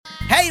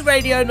Hey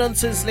Radio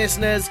Nonsense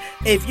listeners,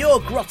 if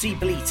your grotty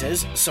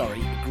bleaters,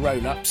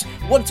 grown-ups,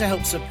 want to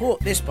help support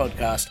this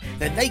podcast,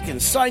 then they can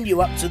sign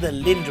you up to the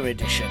Linda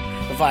Edition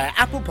via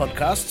Apple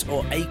Podcasts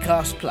or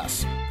Acast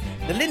Plus.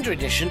 The Linda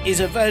Edition is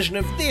a version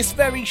of this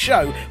very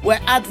show where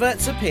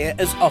adverts appear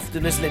as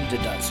often as Linda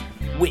does,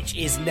 which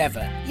is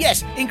never.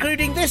 Yes,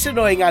 including this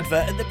annoying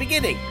advert at the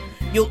beginning.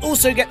 You'll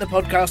also get the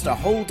podcast a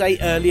whole day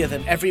earlier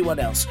than everyone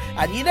else,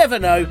 and you never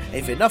know,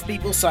 if enough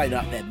people sign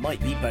up, there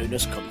might be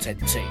bonus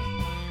content too.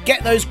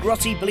 Get those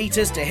grotty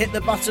bleaters to hit the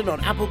button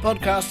on Apple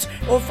Podcasts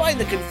or find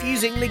the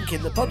confusing link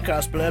in the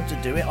podcast blurb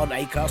to do it on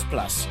Acast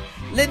Plus.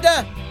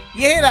 Linda?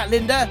 You hear that,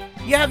 Linda?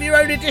 You have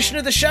your own edition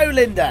of the show,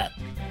 Linda.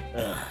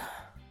 Ugh.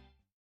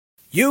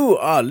 You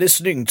are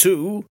listening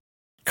to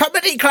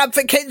Comedy Club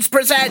for Kids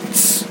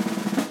presents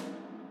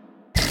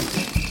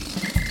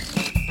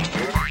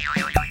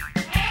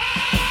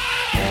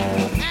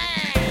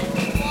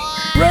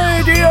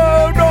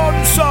Radio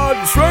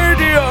Nonsense,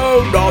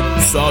 Radio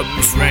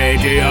Nonsense,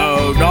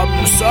 Radio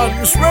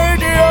Nonsense,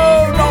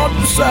 Radio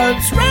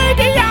Nonsense,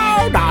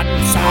 Radio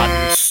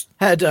Nonsense.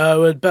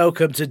 Hello and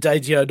welcome to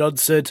Radio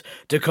Nonsense,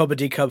 the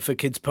Comedy Club for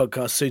Kids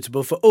podcast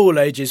suitable for all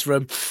ages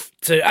from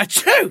to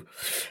achoo!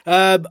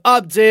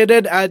 I'm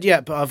Dylan, and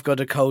yep, I've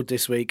got a cold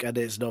this week and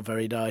it's not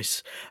very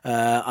nice.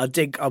 I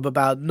think I'm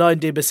about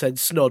 90%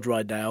 snod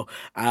right now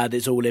and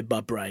it's all in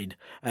my brain.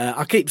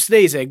 I keep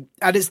sneezing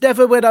and it's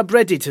never when I'm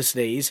ready to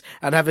sneeze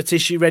and have a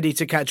tissue ready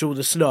to catch all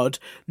the snot.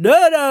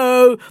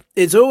 No,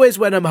 it's always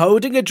when I'm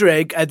holding a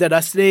drink and then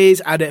I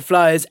sneeze and it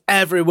flies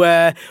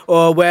everywhere,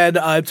 or when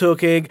I'm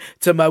talking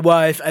to my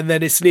wife and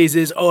then it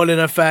sneezes all in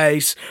her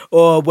face,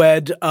 or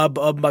when I'm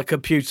on my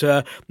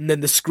computer and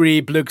then the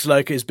screen looks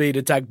like it's been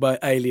attacked by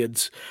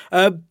aliens.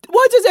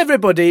 Why does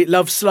everybody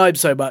love slime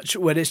so much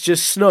when it's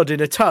just snod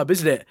in a tub,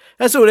 isn't it?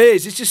 That's all it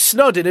is. It's just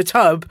snod in a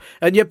tub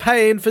and you're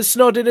paying for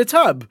snod in a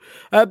tub.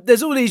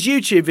 There's all these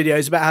YouTube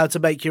videos about how to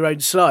make your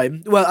own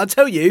slime. Well, I'll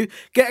tell you,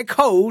 get a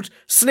cold,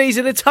 sneeze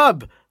in a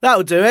tub.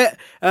 That'll do it.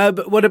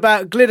 But what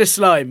about glitter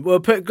slime? Well,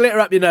 put glitter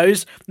up your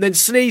nose and then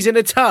sneeze in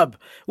a tub.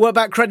 What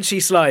about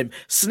crunchy slime?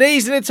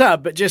 Sneeze in a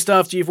tub, but just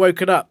after you've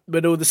woken up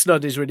when all the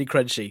snot is really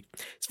crunchy.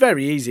 It's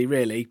very easy,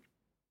 really.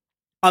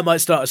 I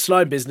might start a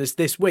slime business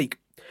this week.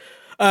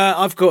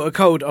 I've caught a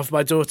cold off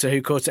my daughter who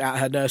caught it at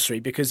her nursery,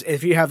 because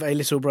if you have a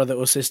little brother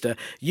or sister,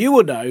 you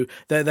will know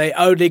that they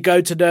only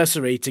go to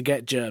nursery to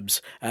get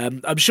germs.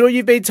 I'm sure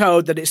you've been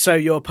told that it's so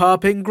your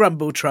parping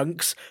grumble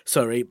trunks,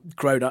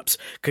 grown-ups,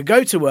 can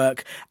go to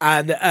work,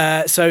 and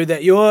so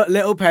that your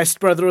little pest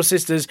brother or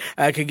sisters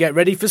can get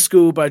ready for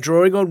school by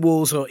drawing on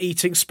walls or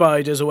eating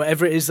spiders or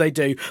whatever it is they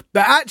do.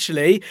 But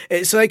actually,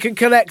 it's so they can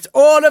collect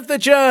all of the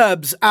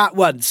germs at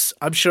once.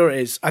 I'm sure it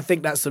is. I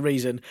think that's the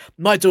reason.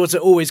 My daughter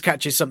always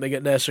catches something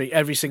at nursery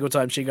every single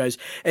time she goes.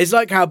 It's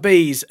like how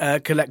bees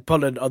collect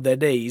pollen on their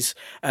knees.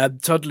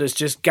 Toddlers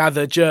just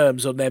gather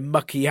germs on their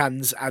mucky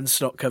hands and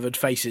snot-covered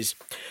faces.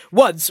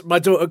 Once, my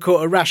daughter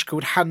caught a rash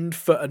called hand,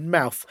 foot and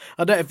mouth.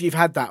 I don't know if you've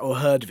had that or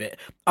heard of it.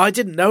 I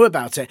didn't know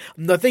about it,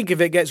 and I think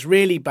if it gets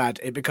really bad,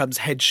 it becomes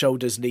head,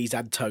 shoulders, knees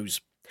and toes.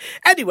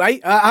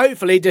 Anyway,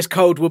 hopefully this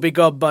cold will be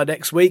gone by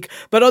next week,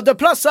 but on the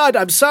plus side,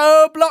 I'm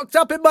so blocked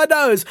up in my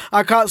nose,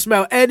 I can't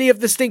smell any of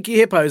the stinky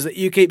hippos that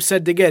you keep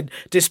sending in,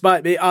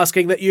 despite me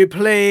asking that you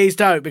please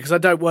don't, because I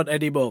don't want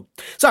any more.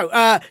 So,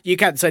 you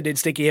can send in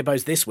stinky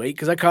hippos this week,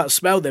 because I can't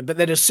smell them, but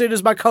then as soon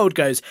as my cold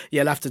goes,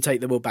 you'll have to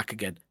take them all back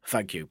again.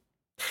 Thank you.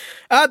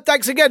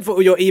 Thanks again for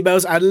all your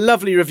emails and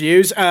lovely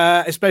reviews,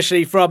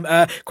 especially from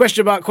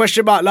question mark,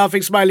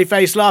 laughing smiley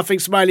face,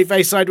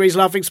 sideways,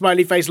 laughing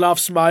smiley face, laugh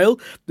smile.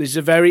 This is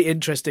a very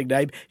interesting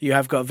name. You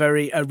have got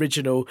very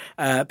original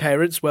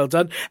parents. Well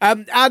done.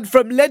 And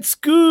from Let's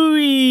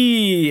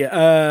Gooey, which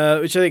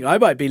I think I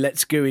might be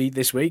Let's Gooey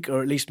this week,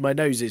 or at least my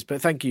nose is.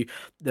 But thank you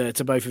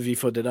to both of you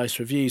for the nice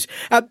reviews.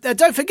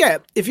 Don't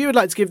forget, if you would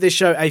like to give this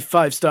show a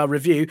 5-star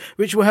review,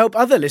 which will help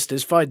other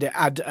listeners find it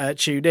and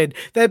tune in,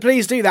 then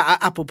please do that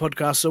at Apple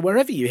Podcasts or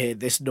wherever you hear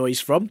this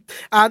noise from.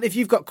 And if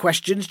you've got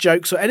questions,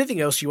 jokes or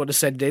anything else you want to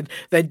send in,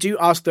 then do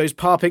ask those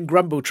parping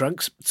grumble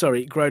trunks,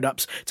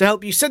 grown-ups, to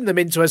help you send them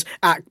in to us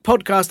at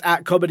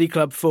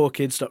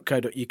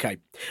podcast@comedyclub4kids.co.uk.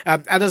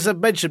 And as I've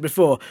mentioned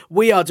before,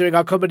 we are doing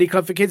our Comedy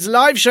Club for Kids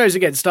live shows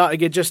again,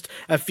 starting in just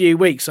a few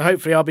weeks, so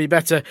hopefully I'll be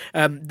better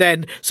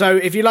then. So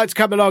if you'd like to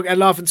come along and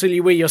laugh until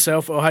you wee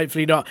yourself, or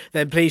hopefully not,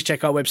 then please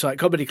check our website,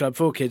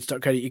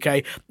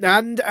 comedyclub4kids.co.uk,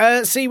 and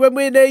see when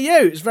we're near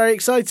you. It's very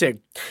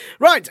exciting.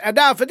 Right, and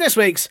now for this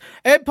week's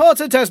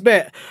Important Test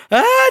Bit.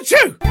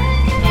 Achoo!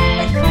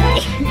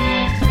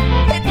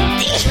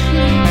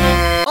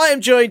 I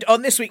am joined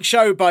on this week's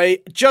show by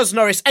Joz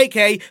Norris,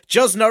 aka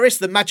Joz Norris,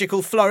 the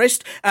magical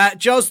florist.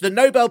 Joz, the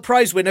Nobel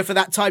Prize winner for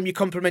that time you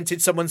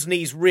complimented someone's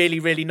knees really,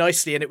 really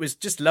nicely, and it was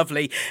just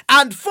lovely.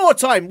 And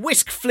 4-time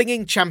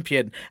whisk-flinging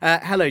champion.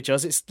 Hello,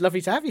 Joz. It's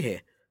lovely to have you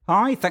here.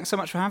 Hi, thanks so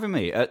much for having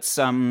me. It's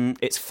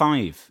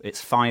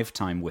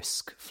 5-time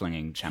whisk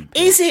flinging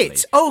champion. Is it?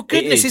 Actually. Oh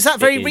goodness, is that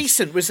very It is.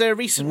 recent? Was there a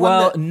recent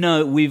Well, one?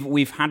 no,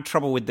 we've had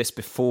trouble with this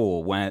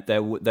before, where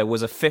there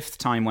was a 5th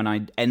time when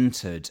I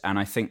entered, and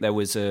I think there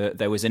was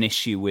an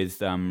issue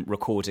with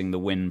recording the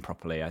win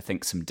properly. I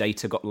think some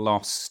data got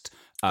lost.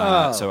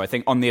 So I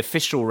think on the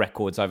official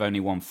records, I've only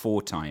won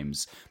 4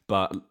 times,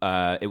 but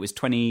it was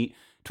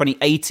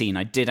 2018,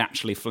 I did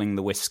actually fling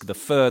the whisk the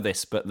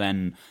furthest, but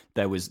then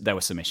there were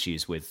some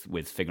issues with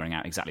figuring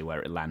out exactly where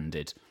it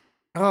landed.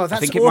 Oh, that's I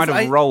think awful. it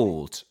might have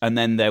rolled, and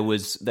then there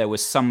was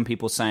some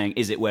people saying,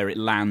 is it where it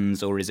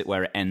lands or is it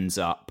where it ends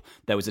up?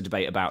 There was a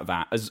debate about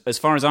that. As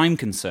far as I'm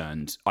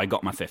concerned, I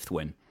got my 5th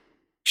win.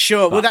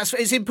 Sure. Well,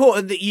 it's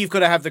important that you've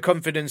got to have the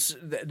confidence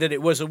that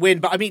it was a win.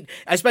 But I mean,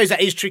 I suppose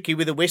that is tricky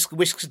with a whisk.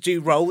 Whisks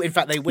do roll. In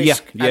fact, they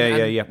whisk.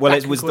 Yeah. Well,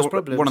 it was one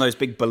of those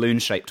big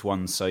balloon-shaped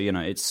ones. So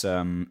it's.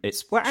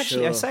 Well,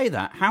 actually, Sure. I say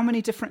that. How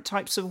many different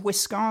types of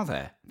whisk are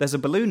there? There's a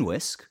balloon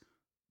whisk.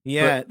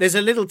 Yeah, there's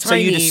a little So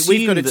you'd tiny. assume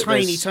We've got a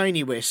that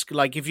tiny whisk.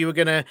 Like if you were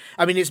gonna,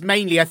 I mean, it's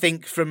mainly I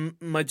think from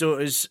my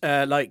daughter's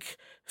like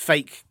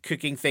fake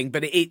cooking thing,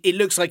 but it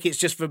looks like it's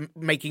just for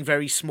making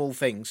very small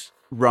things.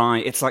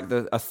 Right, it's like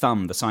a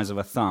thumb, the size of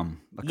a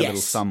thumb, like a Yes.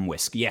 little thumb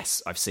whisk.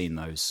 Yes, I've seen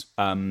those.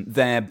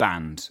 They're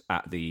banned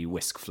at the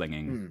whisk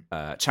flinging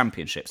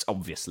championships,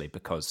 obviously,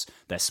 because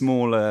they're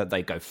smaller,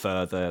 they go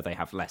further, they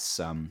have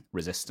less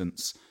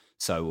resistance.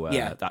 So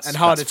that's and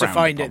harder that's to frowned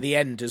find upon. at the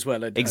end as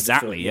well.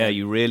 Exactly, yeah.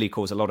 You really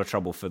cause a lot of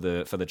trouble for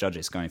the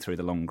judges going through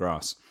the long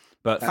grass.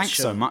 But thanks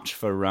so much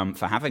for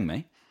having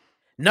me.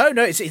 No,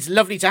 it's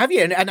lovely to have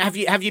you. And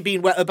have you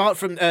been well? Apart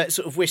from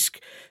sort of whisk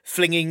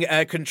flinging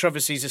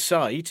controversies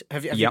aside,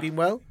 have you been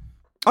well?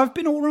 I've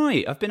been all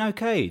right. I've been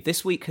okay.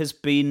 This week has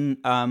been.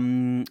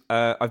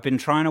 I've been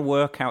trying to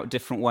work out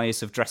different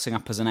ways of dressing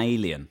up as an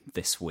alien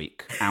this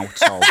week out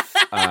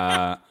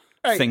of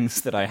Right.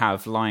 things that I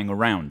have lying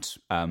around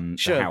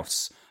Sure. the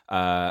house.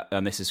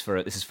 And this is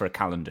for a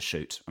calendar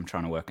shoot. I'm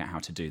trying to work out how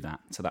to do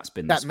that. So that's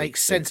been That this makes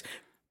week's sense.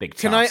 Big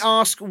Can I task.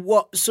 ask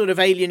what sort of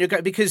alien you're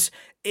going? Because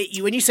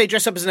when you say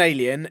dress up as an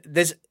alien,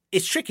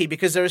 it's tricky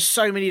because there are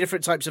so many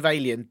different types of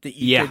alien that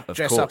you could of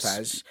dress course. up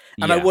as,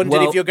 and I Yeah. wondered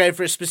Well- if you're going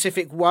for a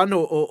specific one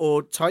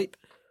or type.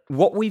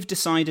 What we've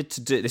decided to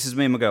do, this is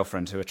me and my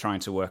girlfriend who are trying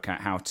to work out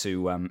how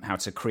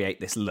to create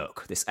this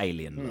look, this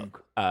alien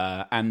look.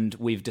 And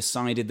we've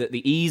decided that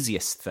the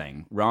easiest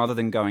thing, rather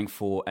than going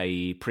for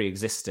a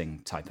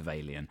pre-existing type of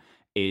alien,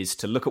 is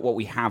to look at what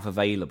we have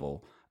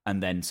available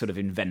and then sort of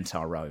invent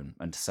our own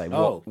and to say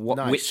Nice.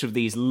 which of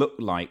these look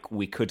like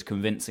we could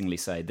convincingly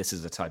say this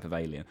is a type of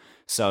alien.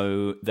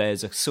 So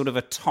there's a sort of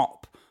a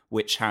top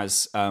which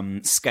has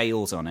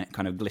scales on it,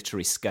 kind of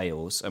glittery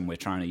scales, and we're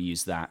trying to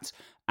use that.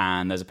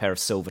 And there's a pair of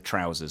silver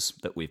trousers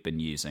that we've been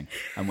using.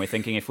 And we're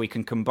thinking if we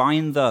can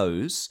combine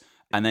those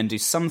and then do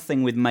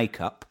something with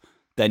makeup,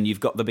 then you've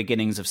got the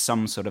beginnings of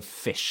some sort of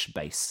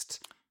fish-based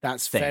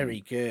That's thing.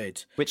 very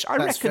good. Which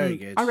That's very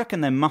good. I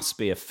reckon there must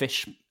be a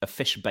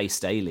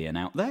fish-based alien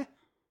out there.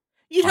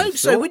 You'd I hope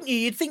so, thought- wouldn't you?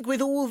 You'd think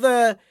with all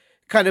the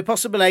kind of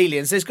possible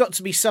aliens, there's got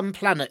to be some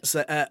planets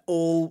that are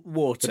all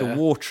water. That are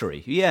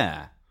watery,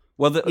 yeah.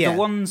 Well, Yeah.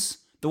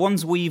 the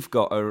ones we've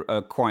got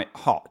are quite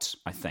hot,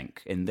 I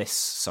think, in this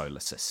solar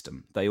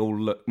system. They all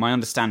look. My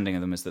understanding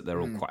of them is that they're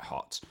all quite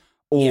hot,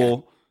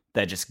 or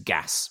they're just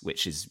gas,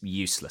 which is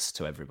useless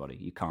to everybody.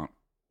 You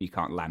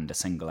can't land a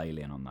single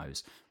alien on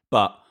those.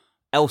 But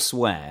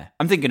elsewhere,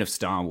 I'm thinking of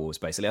Star Wars.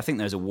 Basically, I think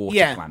there's a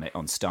water planet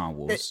on Star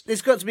Wars.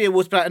 There's got to be a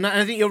water planet, and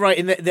I think you're right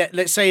in that.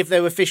 Let's say if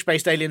there were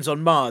fish-based aliens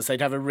on Mars,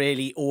 they'd have a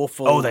really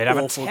awful. Oh, they'd have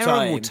a awful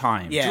terrible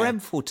time, Yeah.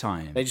 dreadful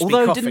time. They'd just be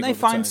Although, coughing didn't all they the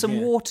find time, some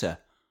yeah. water?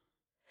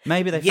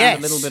 Maybe they found Yes.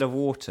 a little bit of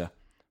water.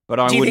 But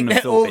I Do you think wouldn't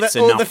have that thought it's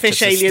all enough the fish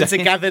to aliens are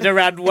sustain gathered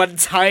around one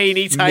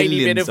tiny bit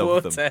millions of of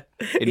water? them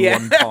in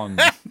one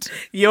pond.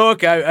 Your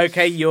go.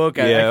 Okay, your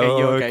go. Yeah, okay,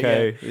 your go.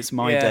 okay. Yeah. It's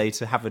my Yeah. day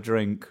to have a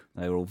drink.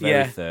 They were all very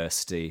Yeah.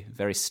 thirsty,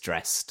 very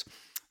stressed.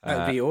 That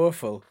would be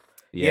awful.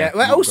 Yeah.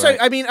 Well, not also, great.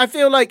 I mean, I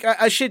feel like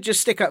I should just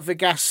stick up for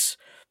gas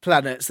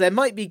planets. There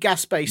might be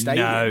gas-based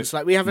aliens.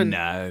 Like we haven't.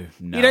 No.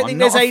 You don't think I'm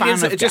there's not a fan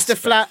aliens that of are just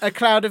gas, a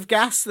cloud of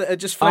gas that are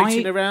just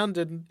floating around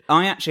and.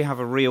 I actually have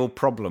a real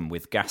problem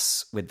with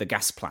the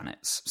gas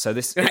planets. So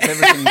it's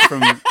everything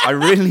from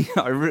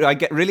I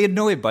get really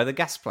annoyed by the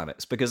gas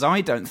planets because I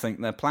don't think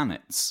they're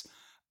planets,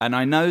 and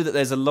I know that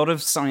there's a lot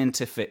of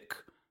scientific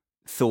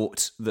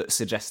thought that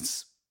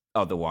suggests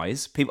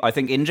otherwise. I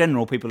think in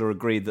general people are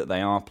agreed that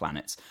they are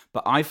planets,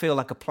 but I feel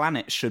like a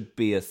planet should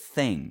be a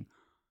thing.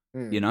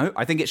 You know,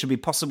 I think it should be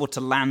possible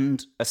to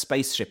land a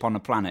spaceship on a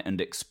planet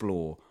and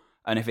explore.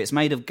 And if it's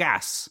made of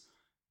gas,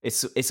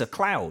 it's a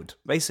cloud,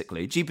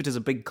 basically. Jupiter's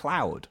a big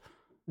cloud.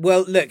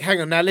 Well, look, hang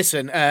on. Now,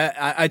 listen,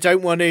 I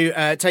don't want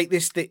to take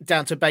this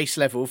down to base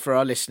level for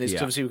our listeners,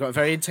 because obviously we've got a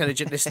very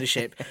intelligent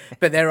listenership,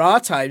 but there are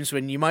times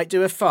when you might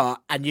do a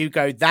fart and you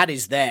go, that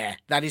is there.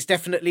 That is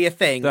definitely a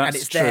thing, That's and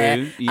it's true. there,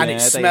 Yeah, and it they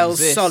smells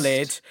exist,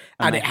 solid,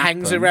 and and they it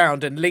hangs happen.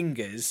 around and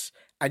lingers,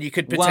 and you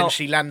could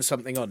potentially land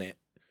something on it.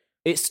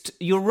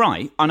 You're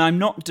right, and I'm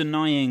not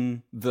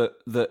denying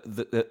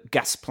that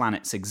gas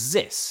planets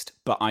exist,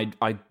 but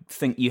I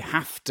think you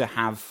have to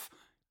have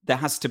there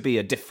has to be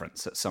a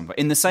difference at some point.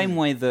 In the same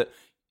way that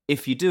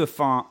if you do a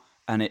fart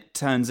and it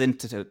turns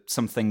into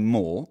something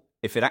more,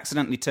 if it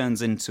accidentally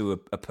turns into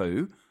a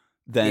poo,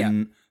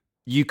 then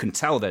you can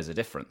tell there's a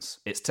difference.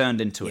 It's turned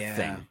into a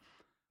thing.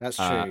 That's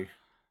true.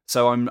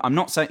 So I'm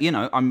not saying,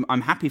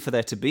 I'm happy for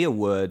there to be a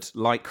word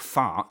like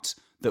fart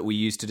that we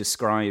use to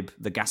describe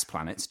the gas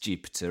planets,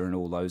 Jupiter and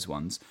all those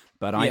ones.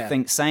 But I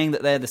think saying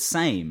that they're the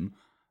same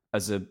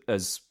as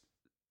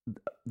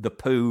the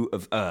poo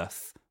of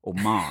Earth or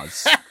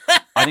Mars,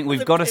 I think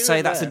we've got to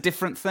say that's a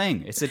different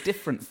thing. It's a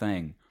different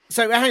thing.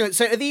 So hang on.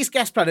 So are these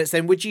gas planets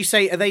then? Would you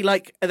say are they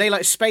like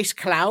space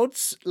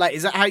clouds? Like,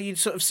 is that how you'd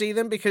sort of see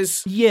them?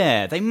 Because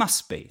they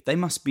must be. They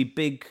must be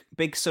big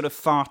sort of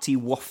farty,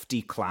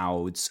 wafty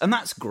clouds, and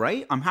that's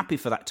great. I'm happy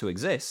for that to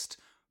exist.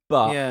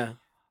 But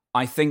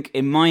I think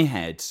in my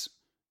head,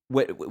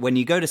 when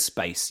you go to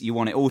space, you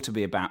want it all to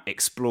be about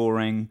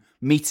exploring,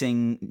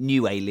 meeting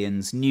new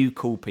aliens, new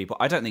cool people.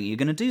 I don't think you're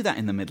going to do that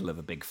in the middle of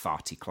a big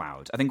farty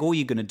cloud. I think all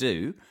you're going to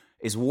do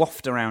is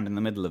waft around in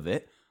the middle of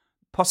it.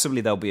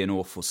 Possibly there'll be an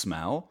awful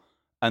smell,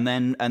 and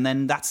then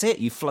that's it.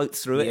 You float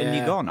through it and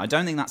you're gone. I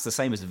don't think that's the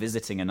same as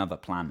visiting another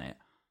planet.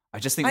 I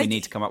just think we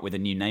need to come up with a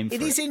new name for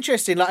it. It is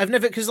interesting. Like, I've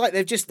never, because like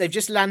they've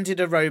just landed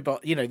a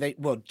robot.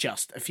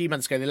 Just a few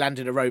months ago they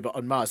landed a robot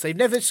on Mars. They've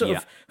never sort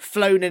of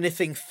flown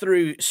anything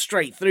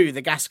straight through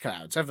the gas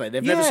clouds, have they?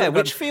 They've never sort of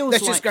which feels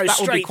let's like just go that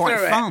would be straight quite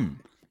through fun.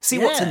 See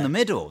Yeah. what's in the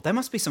middle. There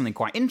must be something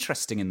quite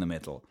interesting in the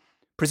middle.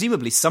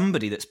 Presumably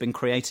somebody that's been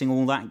creating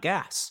all that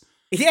gas.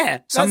 Yeah,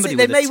 Somebody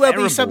there with a may well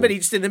terrible- be somebody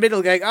just in the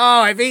middle going, "Oh,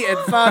 I've eaten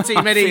far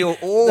too many feel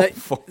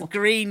awful.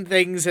 green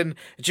things." And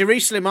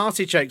Jerusalem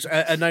artichokes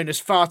are known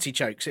as farty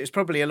chokes. It's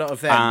probably a lot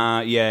of them.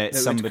 It's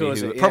would somebody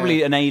cause who it,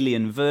 probably an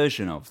alien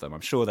version of them.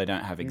 I'm sure they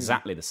don't have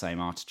exactly the same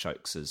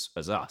artichokes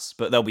as us,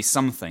 but there'll be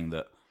something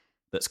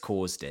that's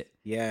caused it.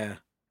 Yeah,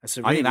 that's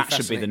a I really think that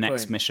should be the fascinating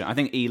next point. mission. I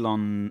think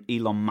Elon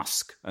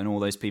Musk and all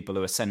those people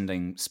who are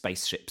sending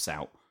spaceships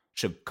out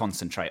should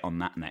concentrate on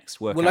that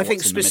next. Well, I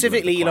think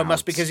specifically Elon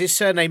Musk, because his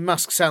surname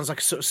Musk sounds like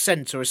a sort of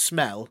scent or a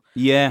smell.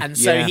 Yeah, and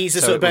so he's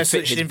the sort of it would person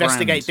fit that should his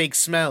investigate brand. big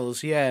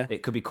smells. Yeah,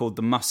 It could be called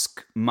the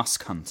Musk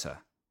Hunter.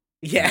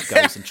 yeah. It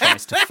goes and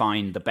tries to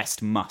find the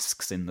best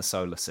musks in the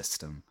solar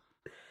system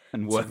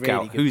and work really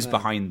out good who's plan.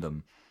 behind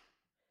them.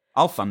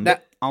 I'll fund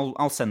it.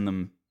 I'll send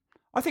them.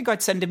 I think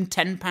I'd send him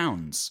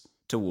 £10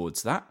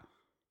 towards that.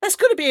 That's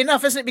got to be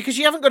enough, isn't it? Because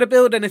you haven't got to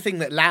build anything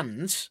that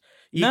lands.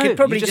 You No, could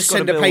probably you just just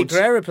send gotta a build-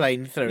 paper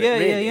aeroplane through it.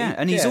 Really. Yeah.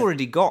 And he's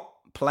already got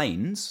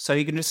planes, so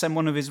he can just send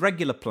one of his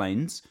regular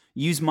planes,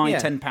 use my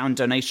 £10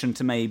 donation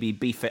to maybe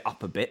beef it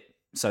up a bit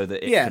so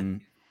that it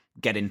can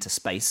get into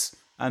space,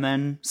 and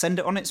then send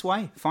it on its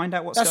way. Find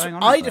out what's going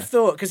on. I'd have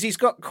thought, because he's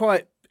got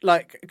quite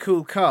like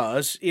cool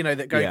cars,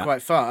 that go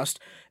quite fast.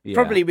 Yeah.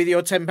 Probably with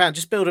your £10,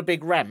 just build a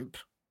big ramp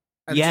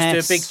and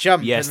just do a big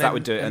jump. Yes, and that then,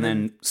 would do it, and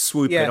then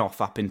swoop it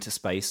off up into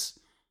space,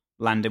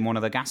 land in one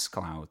of the gas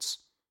clouds.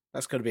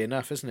 That's got to be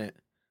enough, isn't it?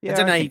 Yeah, I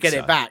don't know how you think get so.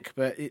 it back,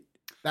 but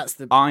that's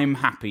the. I'm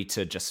happy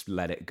to just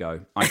let it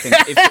go. I think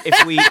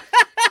if we,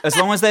 as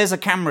long as there's a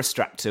camera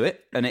strapped to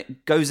it and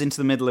it goes into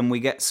the middle and we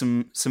get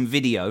some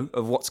video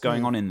of what's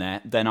going on in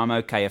there, then I'm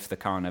okay if the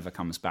car never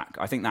comes back.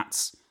 I think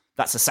that's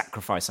a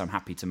sacrifice I'm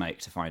happy to make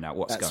to find out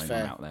what's going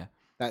on out there.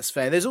 That's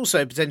fair. There's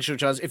also a potential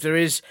chance if there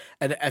is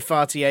a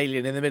farty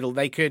alien in the middle,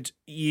 they could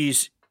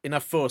use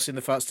enough force in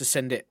the farts to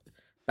send it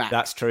back.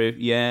 That's true.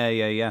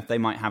 Yeah. They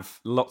might have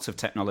lots of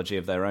technology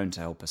of their own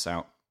to help us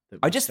out.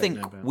 I just think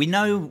we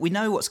know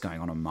what's going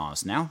on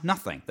Mars now.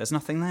 Nothing. There's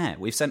nothing there.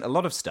 We've sent a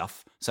lot of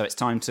stuff, so it's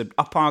time to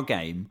up our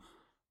game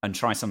and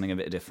try something a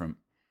bit different.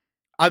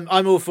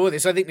 I'm all for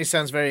this. I think this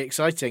sounds very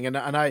exciting, and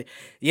I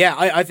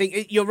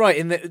think you're right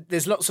in that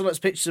there's lots and lots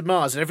of pictures of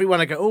Mars, and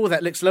everyone I go, oh,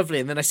 that looks lovely,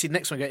 and then I see the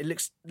next one, and go, it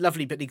looks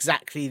lovely, but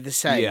exactly the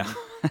same. Yeah,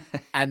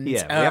 and we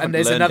haven't and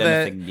there's learned another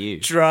anything new.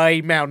 dry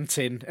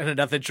mountain and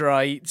another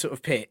dry sort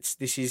of pit.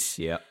 This is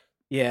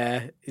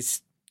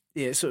it's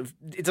sort of,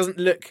 it doesn't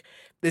look.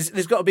 There's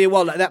got to be a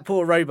while, like that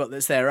poor robot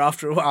that's there.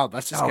 After a while,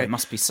 that's just it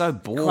must be so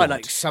bored. quite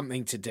like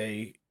something to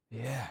do.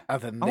 Yeah.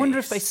 Other than I wonder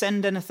if this. they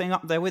send anything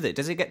up there with it.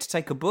 Does it get to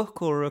take a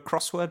book or a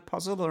crossword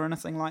puzzle or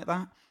anything like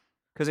that?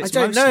 Because it's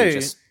I don't mostly know.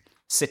 just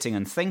sitting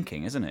and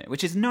thinking, isn't it?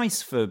 Which is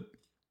nice for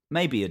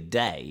maybe a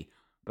day,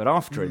 but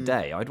after a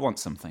day, I'd want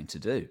something to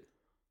do.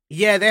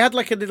 Yeah, they had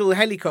like a little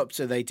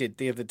helicopter they did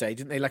the other day,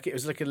 didn't they? Like it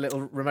was like a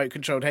little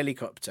remote-controlled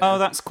helicopter. Oh,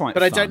 that's quite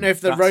But I fun. don't know if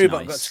the That's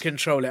robot nice. got to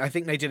control it. I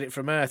think they did it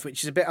from Earth,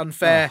 which is a bit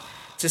unfair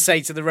to say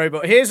to the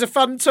robot, here's a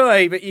fun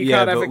toy, but you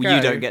can't have a but go.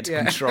 you don't get to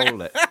Yeah.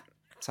 control it.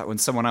 It's like when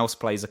someone else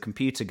plays a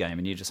computer game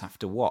and you just have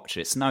to watch.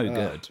 It's no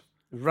good.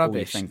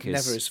 Rubbish. All you think Never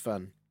is, as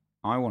fun.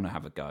 I want to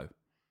have a go.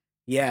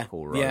 Yeah,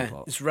 Poor yeah,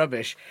 robot. it's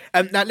rubbish.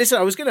 Now, listen,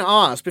 I was going to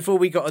ask before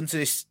we got onto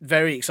this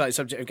very exciting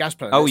subject of gas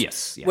planets. Oh,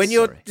 yes, when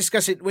you're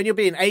sorry. when you're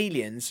being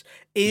aliens,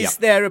 is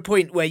there a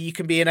point where you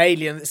can be an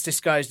alien that's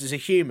disguised as a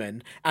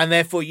human, and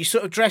therefore you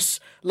sort of dress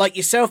like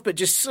yourself, but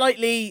just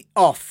slightly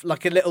off,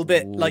 like a little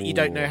bit, like you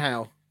don't know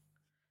how?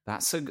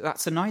 That's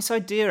a nice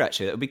idea,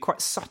 actually. That would be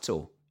quite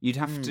subtle. You'd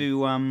have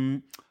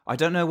to. I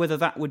don't know whether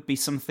that would be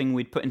something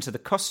we'd put into the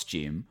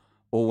costume,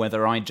 or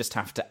whether I'd just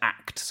have to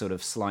act sort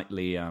of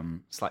slightly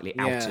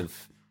out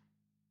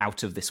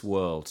of this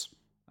world.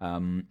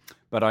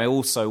 But I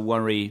also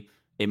worry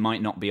it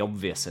might not be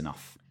obvious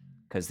enough,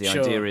 because the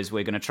idea is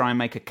we're going to try and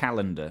make a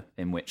calendar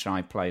in which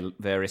I play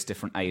various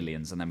different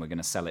aliens, and then we're going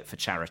to sell it for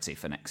charity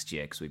for next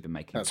year, because we've been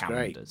making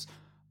calendars.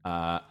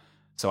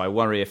 So I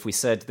worry if we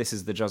said this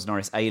is the Joz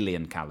Norris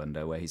alien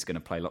calendar, where he's going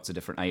to play lots of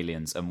different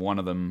aliens, and one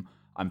of them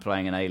I'm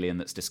playing an alien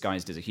that's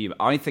disguised as a human.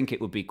 I think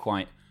it would be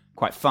quite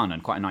fun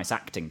and quite a nice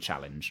acting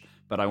challenge,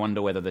 but I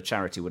wonder whether the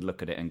charity would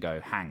look at it and go,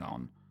 hang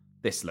on,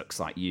 this looks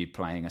like you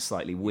playing a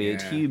slightly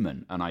weird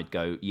human. And I'd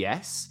go,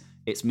 yes,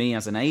 it's me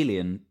as an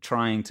alien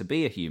trying to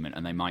be a human.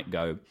 And they might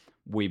go,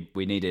 we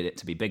needed it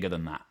to be bigger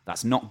than that.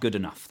 That's not good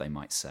enough, they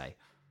might say.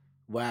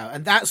 Wow.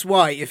 And that's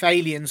why if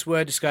aliens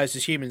were disguised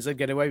as humans, they'd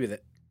get away with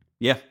it.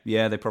 Yeah,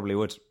 they probably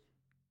would.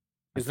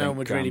 Because no one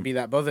would really be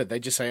that bothered.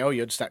 They'd just say, oh,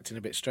 you're just acting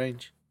a bit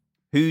strange.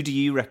 Who do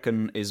you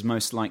reckon is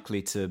most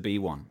likely to be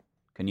one?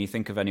 Can you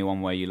think of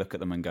anyone where you look at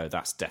them and go,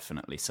 that's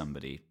definitely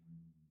somebody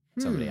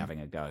having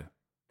a go?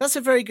 That's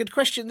a very good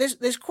question.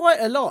 There's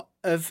quite a lot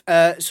of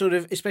sort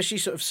of, especially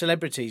sort of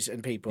celebrities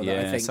and people. Yeah,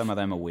 that I think some of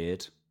them are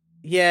weird.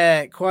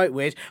 Yeah, quite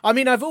weird. I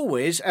mean, I've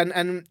always, and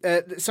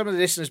some of the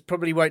listeners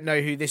probably won't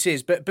know who this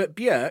is, but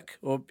Björk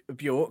or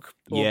Bjork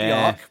or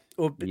Björk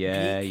or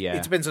Björk,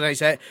 it depends on how you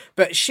say it.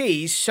 But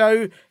she's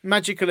so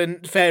magical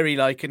and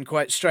fairy-like and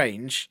quite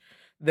strange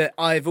that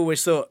I've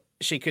always thought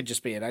she could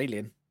just be an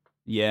alien.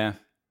 Yeah.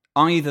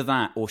 Either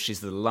that, or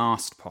she's the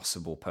last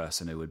possible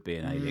person who would be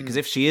an alien. Because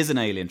if she is an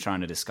alien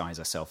trying to disguise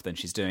herself, then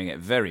she's doing it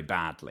very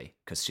badly,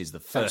 because she's the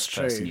first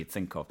person you'd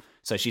think of.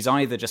 So she's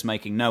either just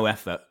making no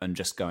effort and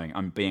just going,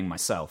 I'm being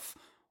myself,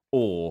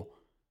 or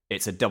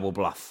it's a double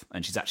bluff,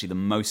 and she's actually the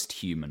most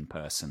human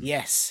person.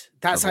 Yes,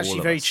 that's actually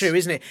very true,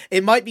 isn't it?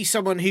 It might be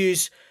someone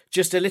who's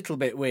just a little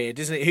bit weird,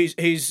 isn't it?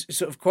 Who's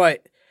sort of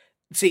quite,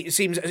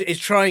 seems is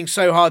trying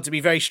so hard to be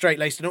very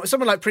straight-laced. And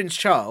someone like Prince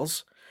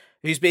Charles,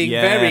 who's being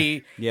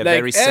very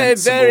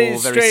sensible, very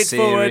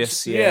straightforward,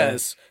 serious,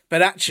 yes,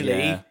 but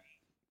actually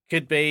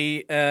could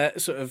be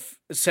sort of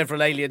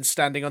several aliens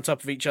standing on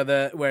top of each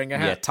other wearing a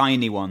hat. Yeah,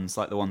 tiny ones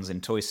like the ones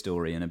in Toy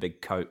Story in a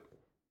big coat.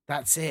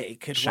 That's it.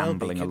 It could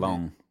shambling well be,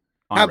 along.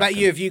 How about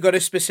you? Have you got a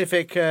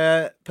specific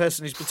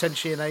person who's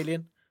potentially an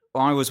alien?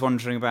 Well, I was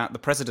wondering about the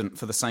president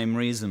for the same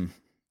reason,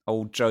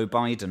 old Joe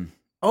Biden.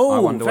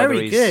 Oh,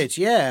 very good.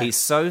 Yeah, he's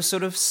so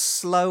sort of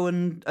slow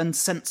and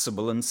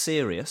sensible and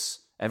serious.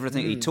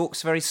 Everything he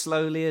talks very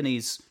slowly,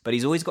 but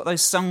he's always got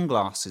those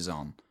sunglasses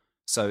on.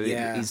 So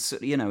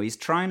he's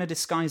trying to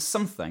disguise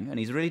something, and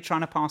he's really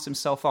trying to pass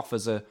himself off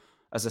as a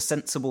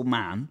sensible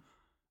man.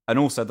 And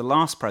also, the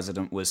last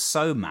president was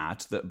so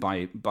mad that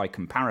by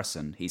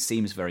comparison, he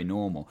seems very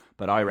normal.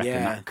 But I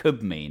reckon that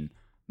could mean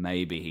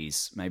maybe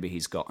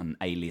he's got an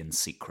alien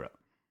secret.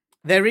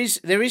 There is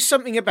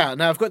something about,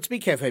 now I've got to be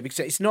careful here because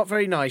it's not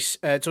very nice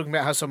talking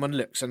about how someone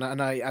looks, and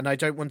I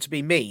don't want to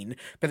be mean,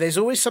 but there's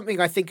always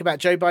something I think about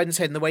Joe Biden's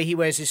head and the way he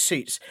wears his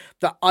suits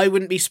that I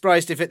wouldn't be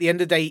surprised if at the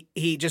end of the day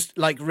he just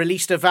like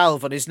released a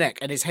valve on his neck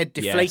and his head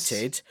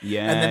deflated,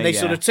 and then they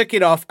sort of took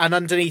it off, and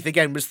underneath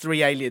again was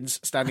three aliens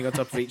standing on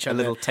top of each other. A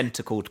little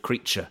tentacled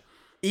creature.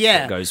 Yeah,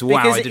 that goes,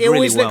 wow, because I did it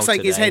always really looks well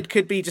like today. His head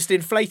could be just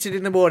inflated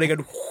in the morning,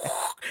 and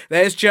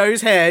there's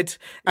Joe's head,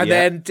 and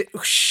then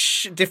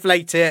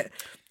deflate it.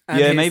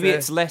 Yeah, maybe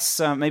it's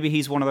less. Maybe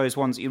he's one of those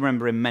ones you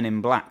remember in Men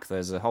in Black.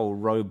 There's a whole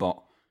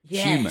robot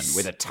human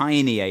with a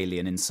tiny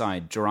alien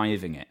inside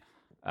driving it.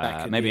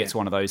 Maybe it's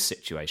one of those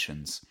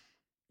situations.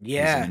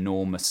 Yeah, he's an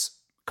enormous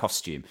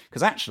costume.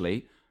 Because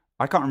actually,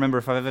 I can't remember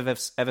if I've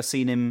ever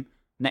seen him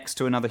next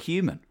to another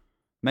human.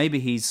 Maybe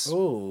he's.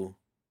 Oh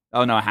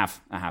no, I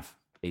have.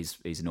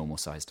 He's normal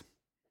sized.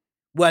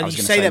 Well, you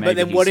say that, but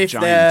then what if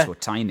giant or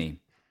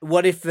tiny?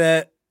 What if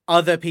the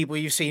other people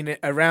you've seen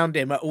around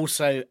him are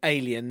also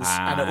aliens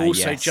and are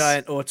also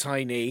giant or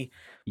tiny,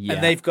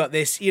 and they've got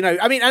this,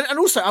 I mean, and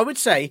also I would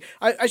say,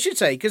 I should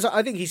say, because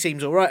I think he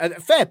seems all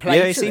right, fair play.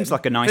 Yeah, he seems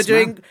like a nice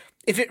man.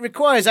 If it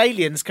requires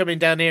aliens coming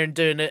down here and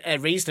doing a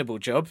reasonable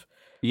job,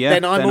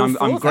 then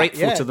I'm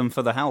grateful to them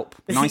for the help.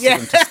 Nice of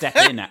them to step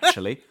in,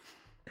 actually.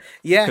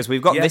 Yeah, because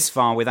we've got this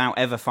far without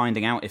ever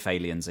finding out if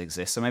aliens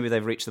exist. So maybe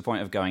they've reached the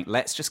point of going,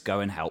 let's just go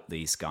and help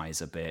these guys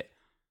a bit.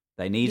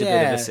 They need a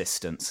bit of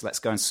assistance. Let's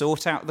go and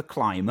sort out the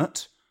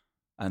climate,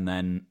 and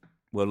then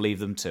we'll leave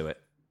them to it.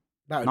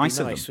 That would be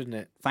nice, wouldn't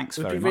it? Thanks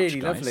very much, really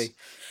guys. Lovely.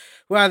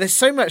 Well, there's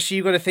so much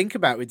you've got to think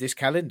about with this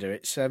calendar.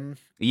 It's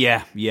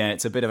yeah,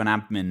 it's a bit of an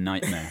admin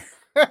nightmare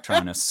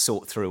trying to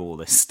sort through all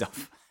this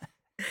stuff.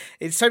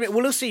 It's so.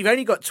 Well, also you've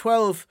only got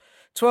 12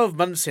 12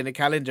 months in a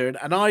calendar,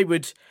 and I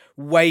would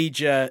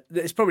wager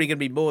that it's probably going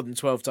to be more than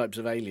 12 types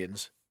of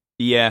aliens.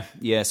 Yeah.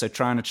 So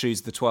trying to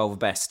choose the 12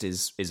 best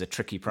is a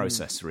tricky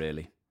process,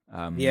 really.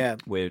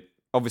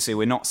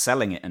 We're not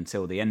selling it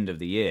until the end of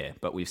the year,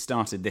 but we've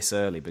started this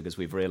early because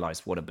we've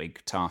realised what a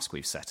big task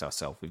we've set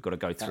ourselves. We've got to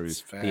go through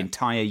the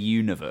entire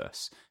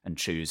universe and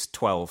choose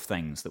 12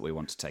 things that we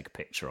want to take a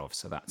picture of.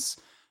 So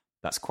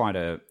that's quite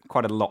a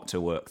lot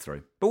to work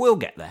through. But we'll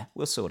get there.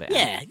 We'll sort it out.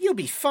 Yeah, you'll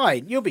be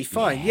fine.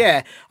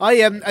 Yeah.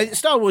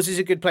 Star Wars is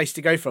a good place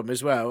to go from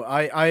as well.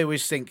 I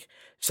always think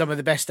some of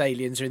the best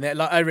aliens are in there.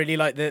 Like I really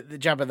like the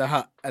Jabba the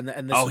Hutt and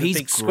the sort of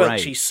big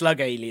squelchy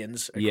slug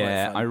aliens.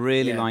 Yeah, I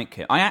really like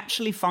it. I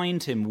actually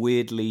find him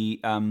weirdly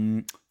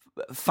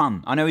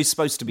fun. I know he's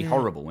supposed to be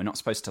horrible. We're not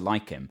supposed to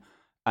like him,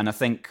 and I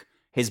think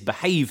his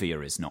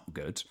behaviour is not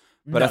good.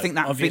 But I think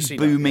that big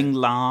booming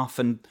laugh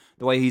and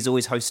the way he's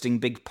always hosting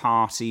big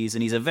parties,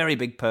 and he's a very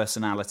big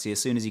personality. As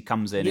soon as he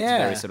comes in, it's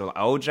very sort of like,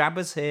 oh,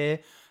 Jabba's here.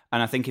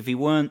 And I think if he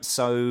weren't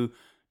so,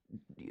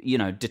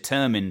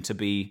 determined to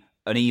be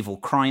an evil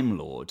crime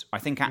lord, I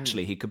think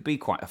actually he could be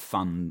quite a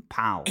fun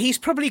pal. He's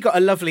probably got a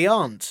lovely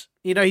aunt.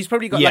 He's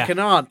probably got like an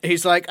aunt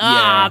who's like,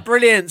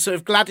 brilliant, sort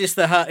of Gladys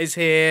the Hutt is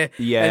here.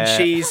 Yeah. And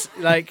she's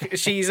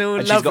all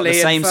lovely. She's got the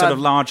same sort of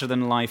larger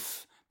than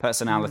life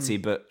personality,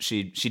 but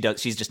she's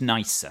just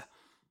nicer.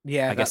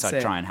 Yeah, I guess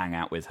I'd try and hang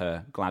out with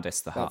her,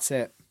 Gladys the Hutt. That's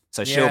it.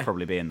 So she'll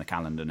probably be in the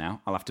calendar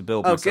now. I'll have to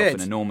build myself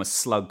an enormous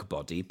slug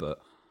body,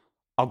 but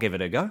I'll give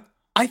it a go.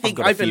 I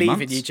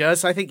believe in you,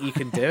 Joz. I think you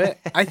can do it.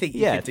 I think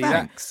you can do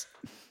that.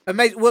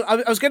 Amazing. Well,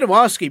 I was going to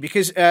ask you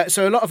because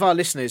so a lot of our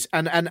listeners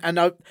and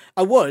I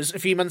was a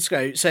few months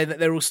ago saying that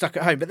they're all stuck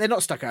at home, but they're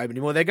not stuck at home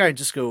anymore. They're going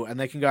to school and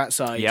they can go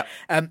outside. Yep.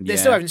 They're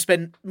still having to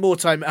spend more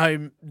time at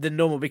home than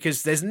normal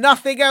because there's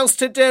nothing else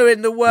to do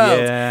in the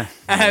world.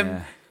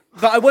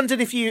 But I wondered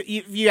if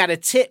you had a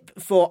tip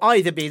for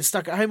either being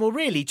stuck at home or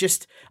really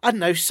just, I don't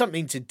know,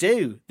 something to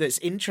do that's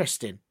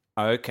interesting.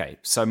 Okay,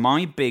 so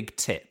my big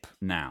tip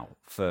now,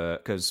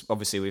 because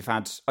obviously we've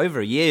had over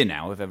a year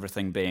now of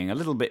everything being a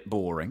little bit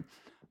boring,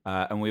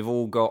 and we've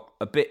all got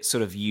a bit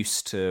sort of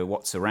used to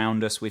what's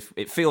around us.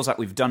 It feels like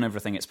we've done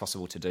everything it's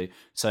possible to do.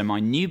 So my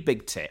new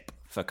big tip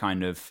for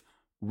kind of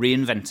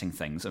reinventing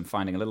things and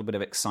finding a little bit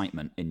of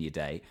excitement in your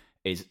day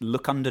is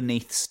look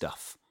underneath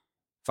stuff.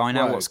 Find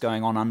out what's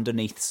going on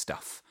underneath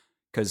stuff.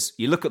 Because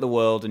you look at the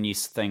world and you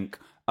think,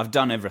 I've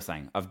done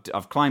everything.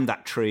 I've climbed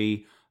that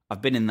tree.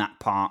 I've been in that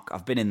park.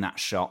 I've been in that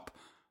shop.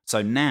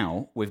 So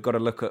now we've got to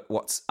look at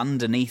what's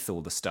underneath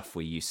all the stuff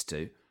we used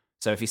to.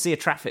 So if you see a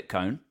traffic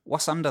cone,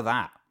 what's under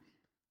that?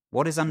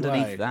 What is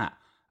underneath that?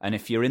 And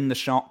if you're in the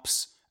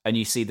shops and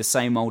you see the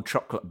same old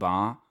chocolate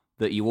bar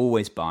that you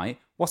always buy,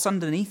 what's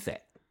underneath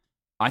it?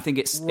 I think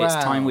it's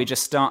time we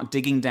just start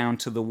digging down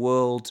to the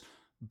world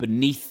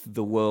beneath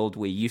the world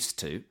we're used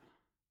to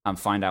and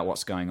find out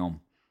what's going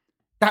on.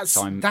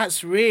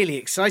 That's really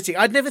exciting.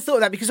 I'd never thought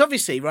of that because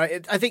obviously,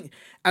 right, I think,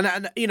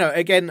 and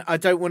again, I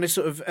don't want to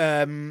sort of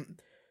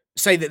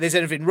say that there's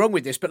anything wrong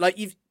with this, but like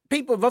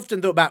people have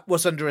often thought about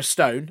what's under a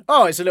stone.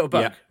 Oh, it's a little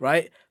bug,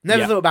 right?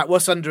 Never thought about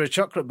what's under a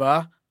chocolate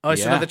bar. Oh,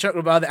 it's another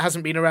chocolate bar that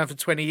hasn't been around for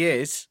 20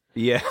 years.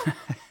 Yeah.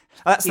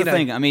 That's the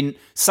thing. I mean,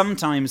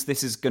 sometimes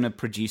this is going to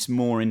produce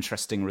more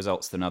interesting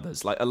results than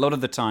others. Like a lot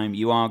of the time,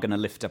 you are going to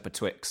lift up a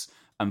Twix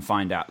and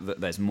find out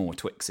that there's more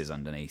Twixes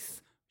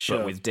underneath,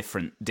 but with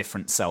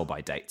different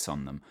sell-by dates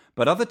on them.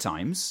 But other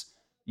times,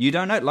 you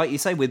don't know. Like you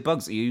say, with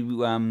bugs,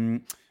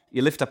 you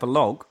lift up a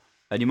log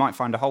and you might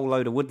find a whole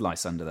load of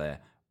woodlice under there,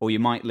 or you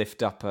might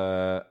lift up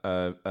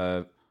I'm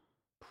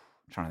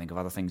trying to think of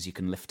other things you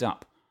can lift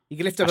up. You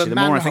can lift up Actually, a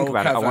manhole the more I think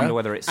about cover, it, I wonder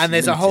whether it's and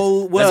there's limited. A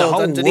whole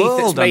world underneath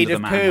that's made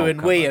of poo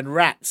and wee cover. and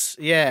rats.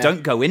 Yeah,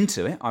 don't go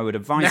into it. I would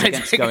advise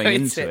against going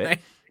into it.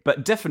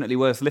 But definitely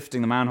worth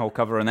lifting the manhole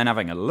cover and then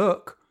having a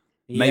look.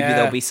 Maybe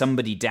there'll be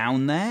somebody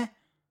down there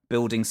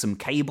building some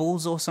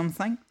cables or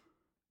something.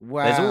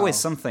 Wow, there's always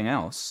something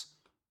else.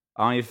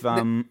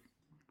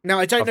 Now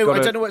I don't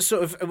know what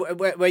sort of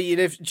where you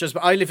live, just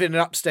but I live in an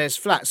upstairs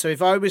flat. So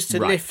if I was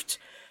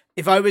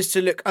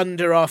to look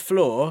under our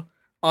floor,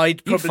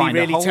 I'd probably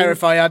really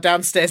terrify our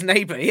downstairs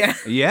neighbour, yeah.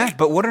 Yeah,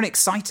 but what an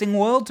exciting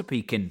world to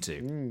peek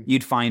into.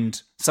 You'd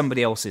find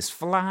somebody else's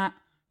flat,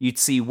 you'd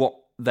see what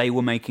they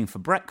were making for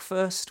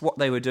breakfast, what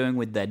they were doing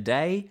with their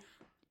day.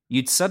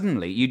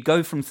 You'd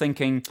go from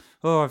thinking,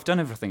 oh, I've done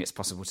everything it's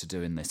possible to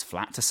do in this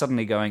flat, to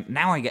suddenly going,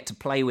 now I get to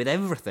play with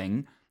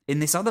everything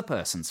in this other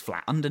person's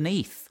flat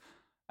underneath.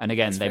 And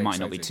again, they might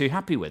not be too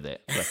happy with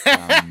it.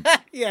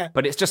 But,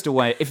 but it's just a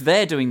way, if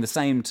they're doing the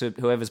same to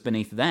whoever's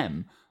beneath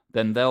them,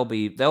 then they'll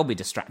be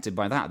distracted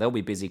by that. They'll be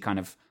busy kind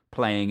of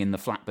playing in the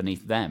flat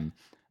beneath them.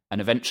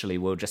 And eventually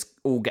we'll just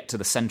all get to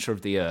the centre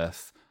of the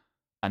earth,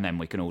 and then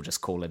we can all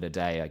just call it a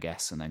day, I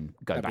guess, and then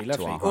go back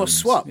to our homes. Or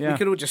swap. Yeah. We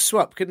could all just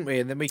swap, couldn't we?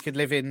 And then we could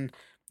live in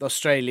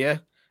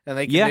Australia, and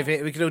they could live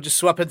it. We could all just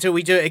swap until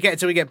we do it again,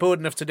 until we get bored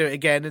enough to do it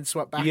again and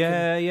swap back.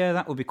 Yeah,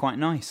 that would be quite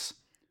nice.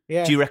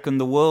 Yeah. Do you reckon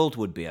the world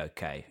would be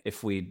okay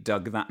if we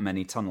dug that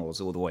many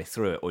tunnels all the way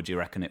through it, or do you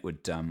reckon it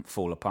would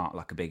fall apart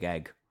like a big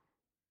egg?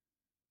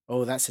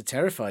 Oh, that's a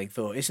terrifying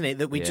thought, isn't it?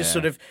 That we just Yeah.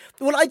 sort of.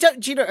 Well, I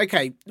don't. Do you know?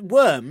 Okay,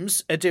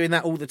 worms are doing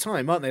that all the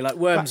time, aren't they? Like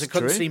worms That's are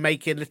constantly true.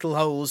 making little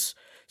holes.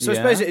 So I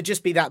Yeah. suppose it'd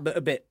just be that, but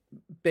a bit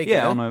bigger.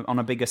 Yeah, on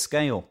a bigger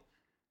scale.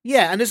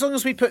 Yeah, and as long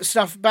as we put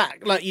stuff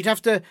back, like you'd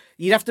have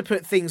to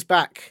put things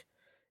back.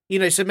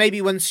 So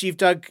maybe once you've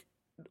dug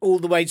all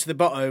the way to the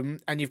bottom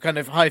and you've kind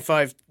of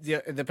high-fived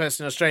the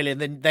person in Australia, and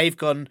then they've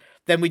gone,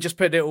 then we just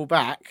put it all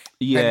back.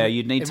 Yeah, and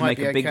you'd need it to might make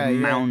be a big okay, yeah.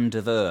 mound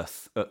of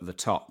earth at the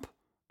top,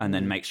 and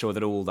then make sure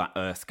that all that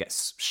earth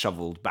gets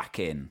shoveled back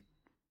in.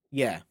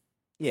 Yeah,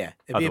 yeah.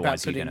 It'd be about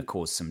Otherwise, you're putting. going to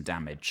cause some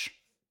damage.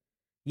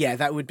 Yeah,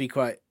 that would be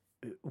quite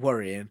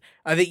worrying.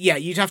 I think, yeah,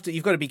 you've got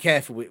to be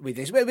careful with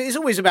this. But it's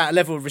always about a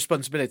level of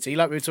responsibility,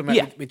 like we were talking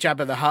about with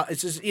Jabba the Hutt.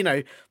 It's just,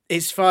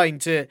 it's fine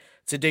to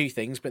do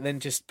things, but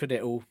then just put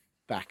it all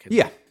back. And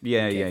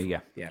Yeah.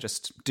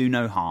 Just do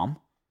no harm,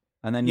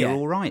 and then you're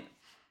all right.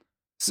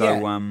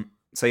 So,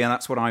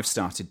 that's what I've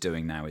started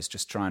doing now, is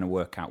just trying to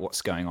work out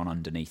what's going on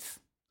underneath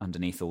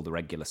all the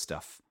regular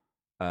stuff.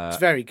 It's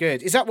very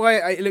good. Is that why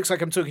it looks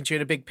like I'm talking to you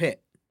in a big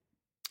pit?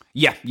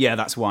 Yeah,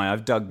 that's why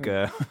I've dug.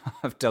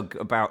 I've dug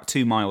about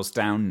 2 miles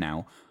down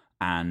now,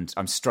 and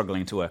I'm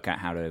struggling to work out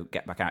how to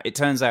get back out. It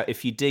turns out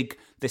if you dig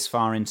this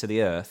far into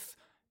the earth,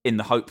 in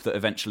the hope that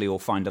eventually you'll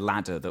find a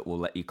ladder that will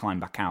let you climb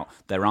back out,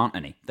 there aren't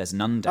any. There's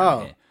none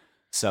down here.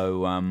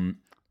 So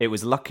it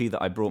was lucky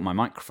that I brought my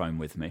microphone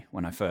with me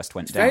when I first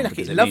went down. Very lucky.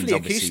 Because it Lovely means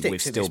obviously acoustics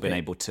we've in still this been bit.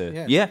 able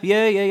to. Yeah.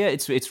 Yeah.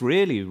 It's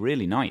really,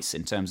 really nice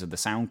in terms of the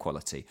sound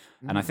quality,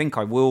 and I think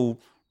I will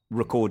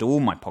record all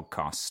my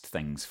podcast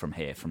things from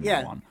here from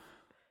now on.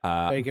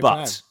 Very good But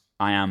plan.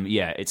 I am,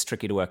 it's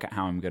tricky to work out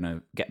how I'm going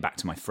to get back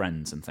to my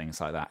friends and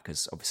things like that,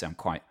 because obviously I'm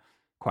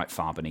quite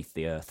far beneath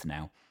the earth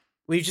now.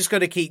 We've just got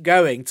to keep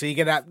going till you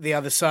get out the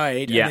other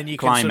side, and then you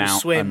can climb sort of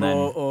out swim and then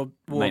or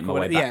walk make my or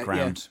way whatever. back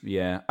round.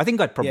 Yeah, I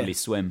think I'd probably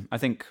swim. I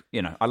think,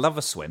 I love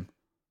a swim.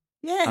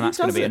 Yeah, And that's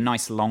going to be a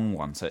nice long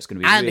one, so it's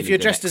going to be And really if you're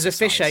good dressed as a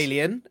fish exercise.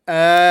 alien,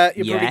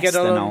 you'll probably Yes, get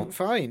then on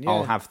fine. Yeah.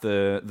 I'll have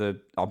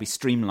I'll be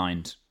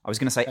streamlined. I was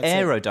going to say That's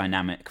it.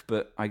 aerodynamic,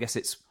 but I guess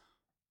it's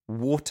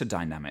water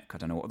dynamic. I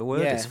don't know what the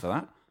word is for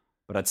that.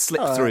 But I'd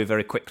slip through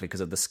very quickly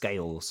because of the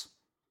scales.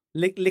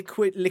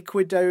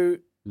 Liquido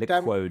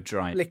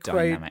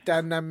Liquidodynamic.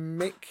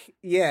 dynamic.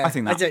 Yeah, I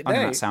think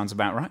that sounds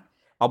about right.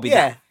 I'll be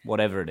that.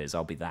 Whatever it is,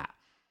 I'll be that.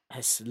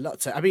 There's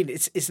lots. I mean,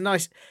 it's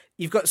nice.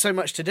 You've got so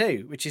much to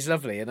do, which is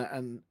lovely,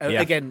 and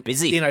again,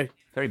 busy.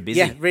 Very busy.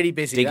 Yeah, really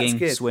busy. Digging, That's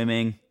good.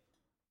 swimming,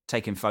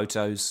 taking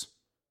photos.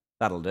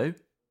 That'll do.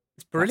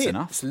 It's brilliant. That's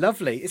enough. It's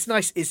lovely. It's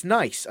nice. It's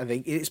nice. I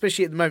think,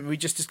 especially at the moment, we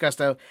just discussed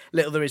how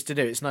little there is to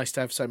do. It's nice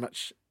to have so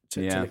much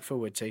to look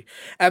forward to.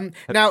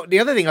 Now, the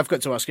other thing I've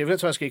got to ask you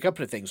a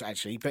couple of things,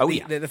 actually. But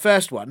the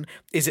first one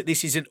is that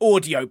this is an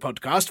audio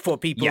podcast for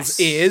people's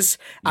ears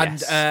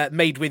and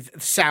made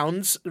with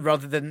sounds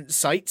rather than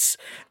sights.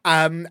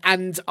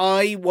 And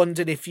I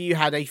wondered if you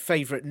had a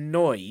favourite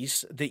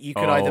noise that you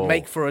could either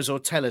make for us or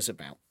tell us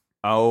about.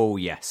 Oh,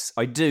 yes,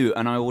 I do.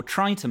 And I will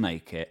try to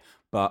make it.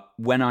 But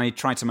when I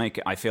try to make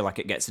it, I feel like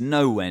it gets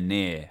nowhere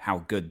near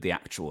how good the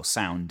actual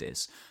sound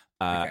is.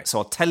 So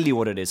I'll tell you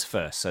what it is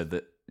first, so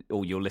that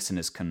all your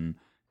listeners can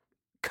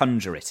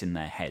conjure it in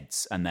their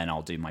heads, and then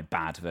I'll do my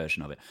bad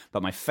version of it.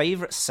 But my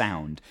favourite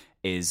sound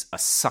is a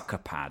sucker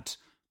pad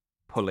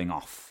pulling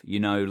off.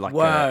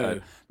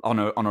 Like on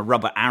a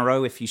rubber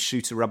arrow. If you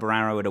shoot a rubber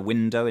arrow at a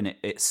window and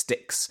it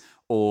sticks,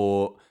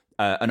 or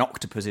an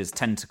octopus's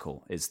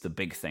tentacle is the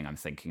big thing I'm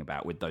thinking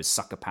about with those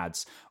sucker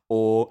pads.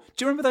 Or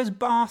do you remember those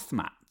bath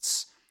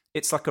mats?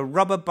 It's like a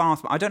rubber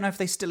bath mat. I don't know if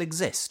they still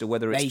exist or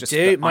whether it's just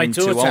that My I'm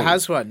too daughter old.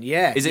 has one.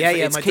 Yeah, Is it?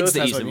 It's my kids daughter that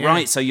has use them, one,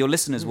 right? So your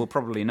listeners will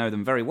probably know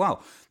them very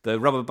well. The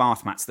rubber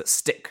bath mats that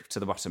stick to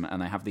the bottom,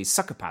 and they have these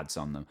sucker pads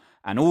on them,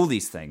 and all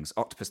these things: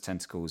 octopus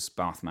tentacles,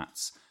 bath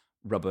mats,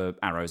 rubber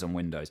arrows on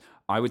windows.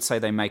 I would say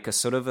they make a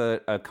sort of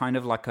a kind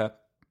of like a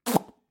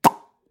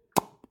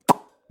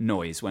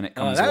noise when it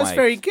comes away. That was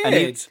very good.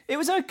 And it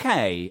was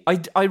okay.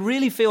 I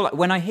really feel like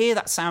when I hear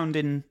that sound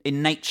in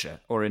nature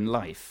or in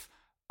life,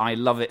 I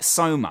love it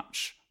so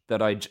much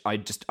that I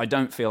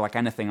don't feel like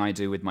anything I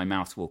do with my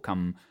mouth will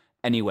come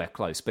anywhere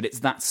close. But it's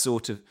that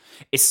sort of,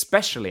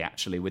 especially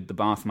actually with the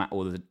bath mat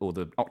or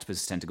the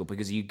octopus tentacle,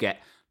 because you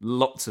get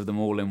lots of them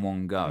all in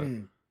one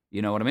go.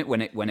 You know what I mean?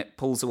 When it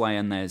pulls away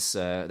and there's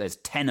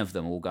 10 of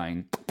them all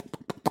going,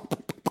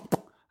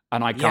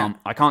 and I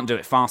can't do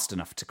it fast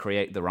enough to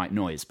create the right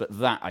noise. But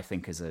that, I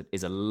think, is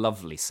a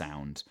lovely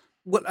sound.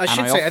 Well, I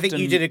should say, I think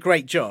you did a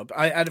great job.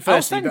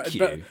 Thank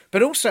you.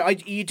 But also,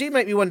 you do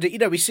make me wonder.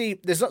 We see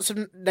there's lots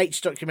of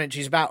nature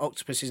documentaries about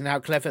octopuses and how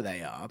clever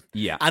they are.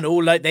 Yeah, and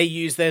they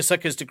use their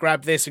suckers to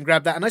grab this and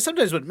grab that. And I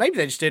sometimes wonder maybe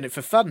they're just doing it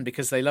for fun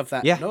because they love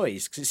that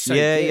noise. Because it's so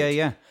good.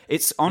 Yeah.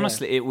 It's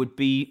honestly, it would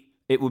be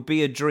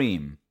a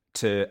dream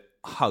to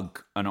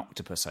hug an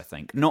octopus. I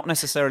think not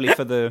necessarily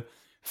for the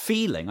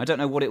feeling. I don't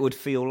know what it would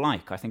feel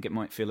like. I think it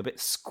might feel a bit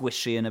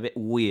squishy and a bit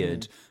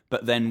weird.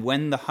 But then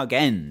when the hug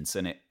ends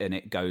and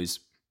it goes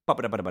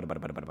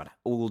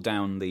all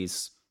down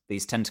these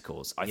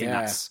tentacles, I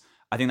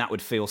think that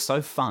would feel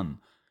so fun.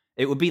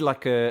 It would be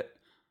like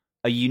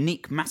a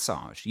unique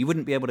massage. You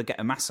wouldn't be able to get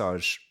a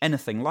massage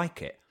anything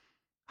like it.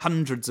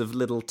 Hundreds of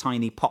little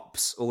tiny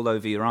pops all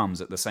over your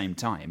arms at the same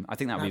time. I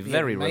think that would be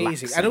very amazing.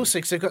 relaxing. And also,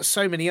 because they've got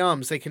so many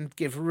arms, they can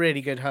give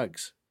really good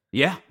hugs.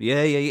 Yeah.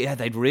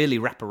 They'd really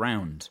wrap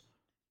around.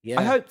 Yeah.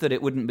 I hope that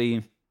it wouldn't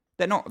be...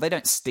 They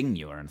don't sting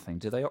you or anything,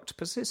 do they,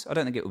 octopuses? I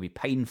don't think it would be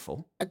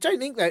painful. I don't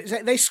think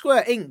they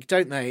squirt ink,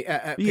 don't they,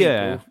 at people?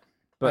 Yeah,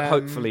 but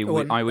hopefully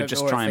I would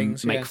just try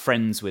and make yeah.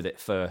 friends with it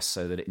first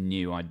so that it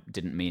knew I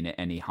didn't mean it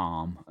any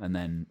harm, and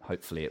then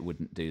hopefully it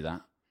wouldn't do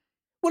that.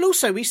 Well,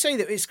 also, we say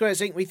that it squirts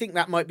ink. We think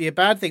that might be a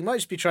bad thing. Might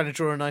just be trying to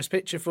draw a nice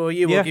picture for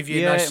you, or give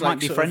you a nice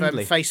like, sort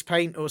of, face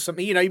paint or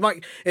something. You know,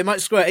 it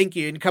might squirt ink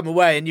you and come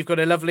away, and you've got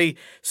a lovely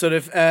sort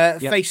of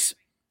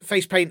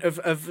face paint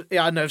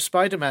of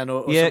Spider-Man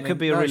or something. It could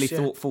be a really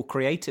thoughtful,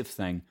 creative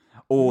thing,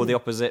 or the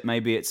opposite.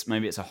 Maybe it's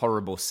a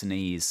horrible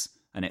sneeze,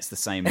 and it's the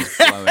same as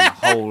blowing a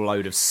whole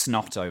load of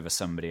snot over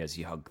somebody as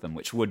you hug them,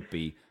 which would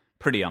be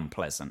pretty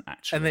unpleasant,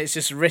 actually. And it's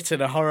just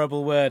written a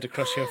horrible word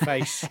across your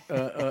face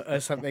or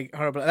something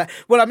horrible like that.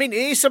 Well, I mean, it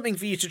is something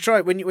for you to try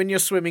when you're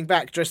swimming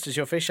back dressed as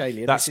your fish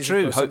alien. That's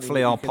true.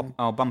 Hopefully,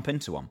 I'll bump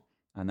into one,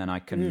 and then I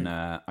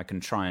can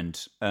try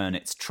and earn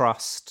its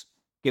trust,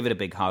 give it a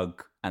big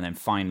hug, and then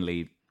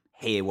finally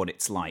hear what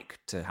it's like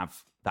to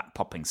have that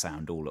popping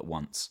sound all at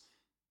once.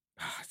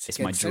 It's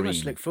my dream. So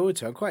much to look forward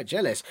to. I'm quite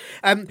jealous.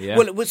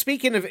 Well,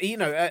 speaking of,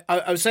 I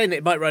was saying that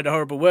it might write a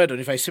horrible word on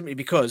your face simply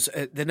because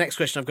the next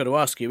question I've got to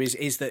ask you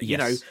is that,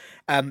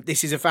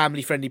 this is a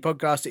family-friendly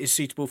podcast. It is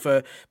suitable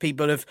for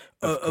people of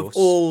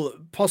all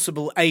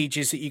possible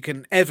ages that you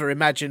can ever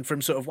imagine,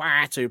 from sort of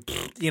wah to,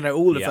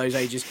 all of those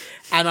ages.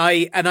 And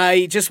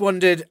I just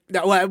wondered,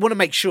 I want to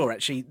make sure,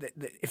 actually, that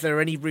if there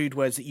are any rude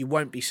words that you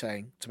won't be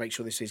saying to make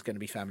sure this is going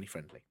to be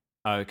family-friendly.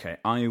 Okay,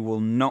 I will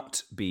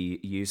not be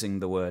using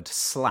the word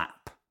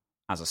slap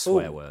as a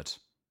swear word.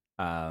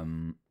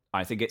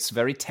 I think it's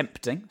very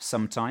tempting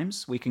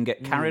sometimes. We can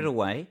get carried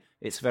away.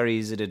 It's very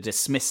easy to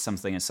dismiss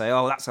something and say,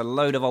 oh, that's a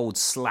load of old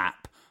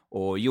slap,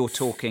 or you're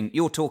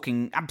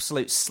talking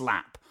absolute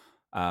slap.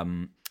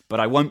 But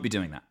I won't be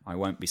doing that. I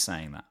won't be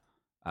saying that.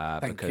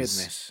 Thank because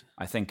goodness.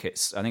 I think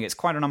it's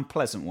quite an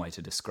unpleasant way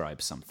to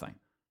describe something.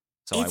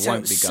 So I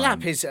won't be slap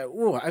going... is.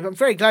 I'm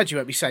very glad you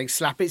won't be saying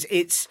slap.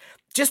 It's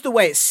just the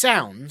way it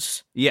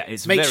sounds. Yeah,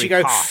 it's makes very you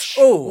go, harsh.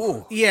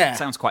 Oh, yeah. It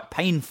sounds quite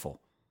painful.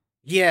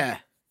 Yeah.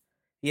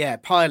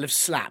 Pile of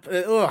slap.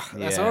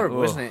 That's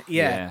horrible, isn't it?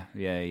 Yeah.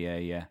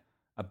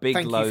 A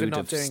big load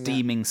of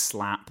steaming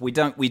slap. We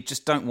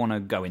just don't want to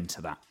go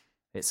into that.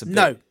 It's a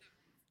bit...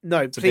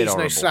 No, please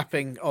no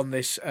slapping on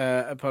this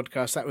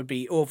podcast. That would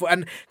be awful.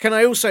 And can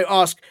I also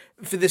ask,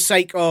 for the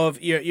sake of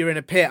you're in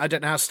a pit, I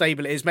don't know how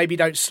stable it is, maybe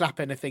don't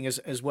slap anything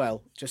as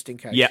well, just in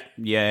case.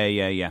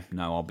 Yeah.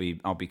 No,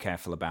 I'll be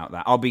careful about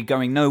that. I'll be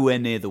going nowhere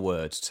near the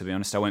word, to be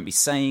honest. I won't be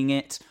saying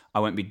it.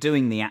 I won't be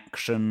doing the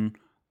action.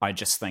 I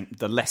just think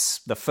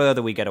the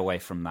further we get away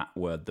from that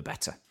word, the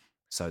better.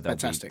 So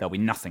there'll be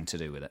nothing to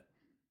do with it.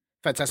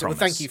 Fantastic. Well,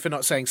 thank you for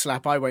not saying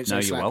slap. I won't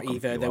say slap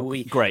either. There will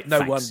be great. No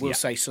one will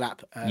say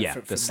slap.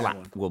 The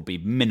slap will be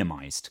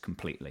minimised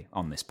completely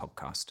on this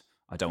podcast.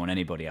 I don't want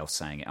anybody else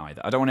saying it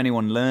either. I don't want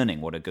anyone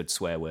learning what a good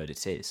swear word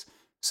it is.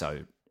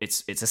 So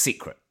it's a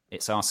secret.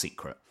 It's our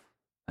secret,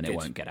 and it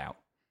won't get out.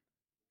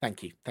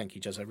 Thank you,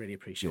 Joz. I really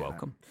appreciate it. You're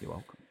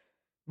welcome.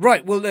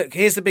 Right, well, look,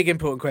 here's the big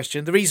important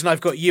question. The reason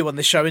I've got you on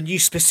the show, and you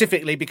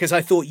specifically, because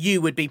I thought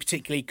you would be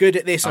particularly good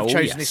at this. I've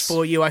chosen this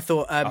for you. I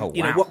thought,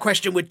 what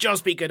question would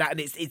Joz be good at? And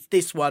it's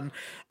this one.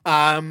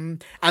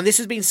 And this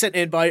has been sent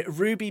in by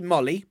Ruby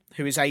Molly,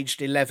 who is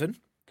aged 11.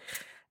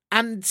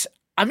 And,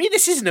 I mean,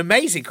 this is an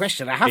amazing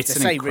question, I have to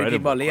say, Ruby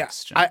Molly.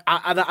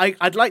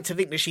 I'd like to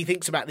think that she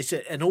thinks about this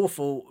an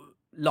awful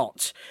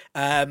lot,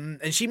 and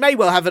she may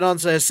well have an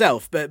answer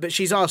herself, but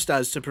she's asked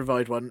us to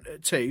provide one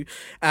too,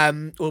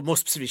 or more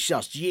specifically she's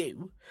asked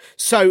you.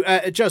 So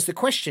Joz, the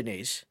question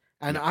is,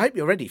 and I hope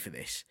you're ready for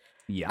this,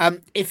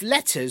 if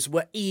letters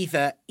were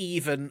either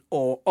even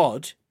or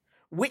odd,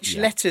 which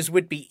letters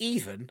would be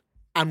even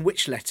and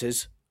which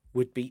letters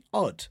would be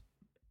odd?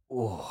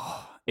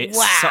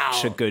 It's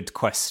such a good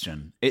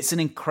question. It's an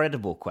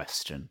incredible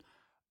question.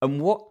 And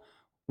what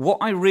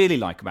I really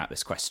like about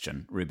this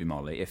question, Ruby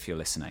Molly, if you're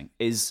listening,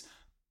 is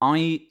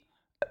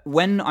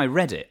when I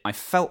read it, I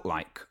felt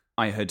like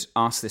I had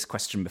asked this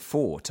question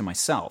before to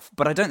myself,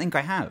 but I don't think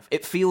I have.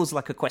 It feels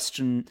like a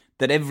question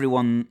that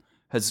everyone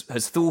has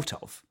thought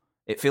of.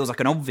 It feels like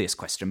an obvious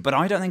question, but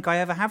I don't think I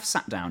ever have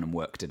sat down and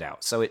worked it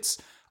out. So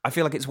I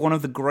feel like it's one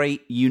of the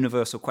great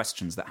universal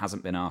questions that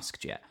hasn't been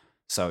asked yet.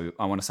 So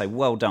I want to say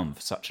well done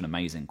for such an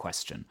amazing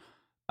question.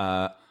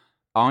 I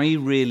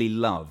really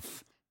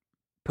love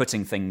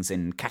putting things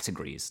in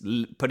categories,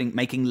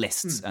 making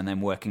lists, and then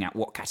working out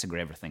what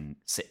category everything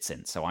sits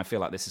in. So I feel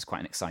like this is quite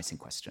an exciting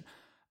question.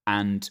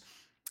 And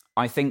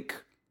I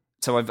think,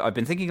 so I've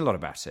been thinking a lot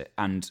about it,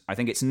 and I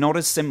think it's not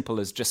as simple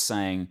as just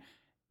saying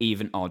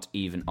even, odd,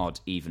 even, odd,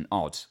 even,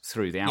 odd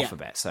through the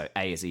alphabet. So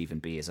A is even,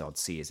 B is odd,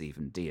 C is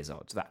even, D is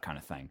odd, that kind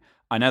of thing.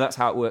 I know that's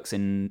how it works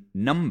in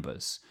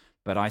numbers,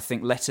 but I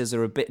think letters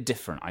are a bit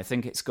different. I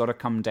think it's got to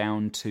come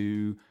down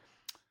to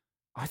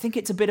I think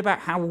it's a bit about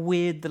how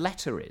weird the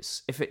letter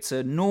is. If it's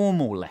a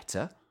normal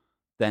letter,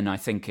 then I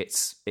think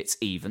it's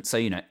even. So,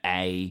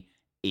 A,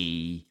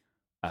 E,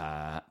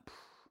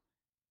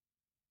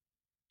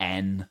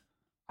 N,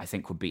 I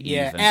think would be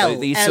even. L, so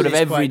these L sort of is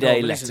quite everyday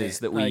normal, isn't letters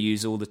it? that we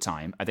use all the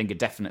time, I think are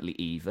definitely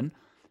even.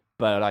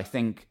 But I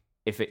think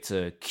if it's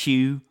a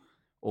Q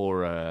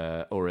or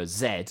a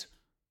Z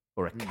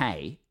or a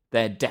K,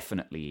 they're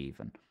definitely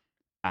even.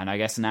 And I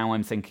guess now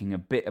I'm thinking a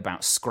bit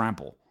about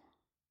Scrabble,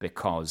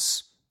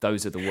 because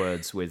those are the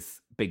words with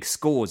big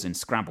scores in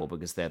Scrabble,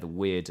 because they're the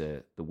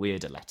weirder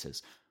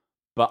letters.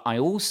 But I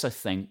also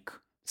think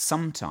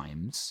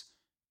sometimes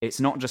it's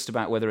not just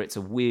about whether it's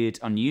a weird,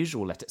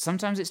 unusual letter.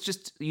 Sometimes it's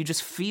just, you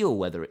just feel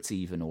whether it's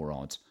even or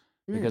odd.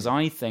 Because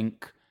I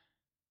think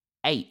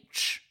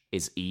H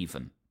is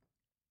even.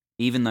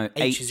 Even though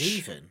H is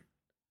even.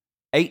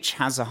 H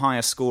has a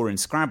higher score in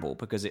Scrabble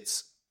because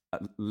it's a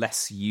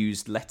less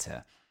used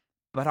letter.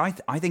 But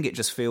I think it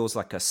just feels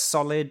like a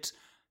solid,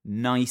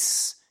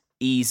 nice,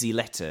 easy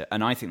letter,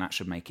 and I think that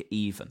should make it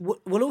even.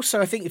 Well, also,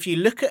 I think if you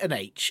look at an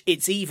H,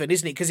 it's even,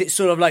 isn't it? Because it's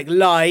sort of like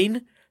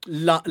line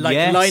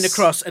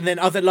across, and then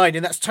other line,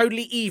 and that's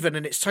totally even,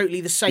 and it's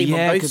totally the same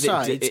on both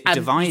sides. It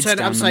divides and you turn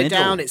it upside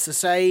down, it's the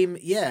same.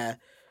 Yeah.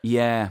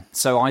 Yeah.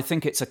 So I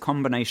think it's a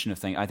combination of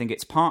things. I think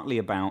it's partly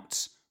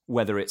about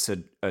whether it's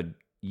a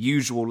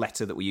usual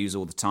letter that we use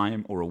all the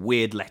time, or a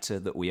weird letter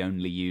that we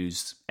only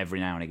use every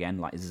now and again,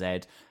 like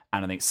Z.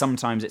 And I think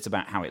sometimes it's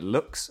about how it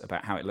looks,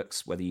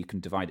 whether you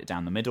can divide it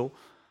down the middle.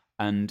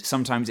 And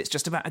sometimes it's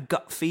just about a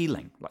gut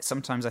feeling. Like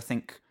sometimes I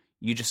think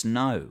you just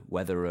know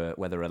whether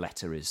a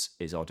letter is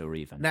odd or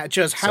even. Now,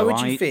 Joz, how would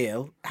you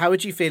feel? How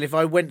would you feel if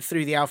I went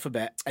through the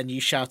alphabet and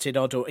you shouted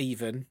odd or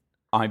even?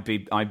 I'd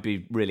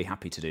be really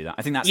happy to do that.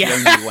 I think that's the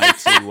only way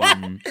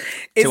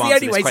to answer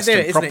this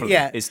question properly.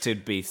 Is to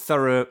be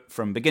thorough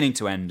from beginning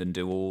to end and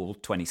do all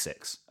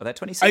 26. Are there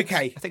 26?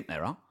 Okay, I think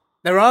there are.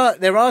 There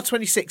are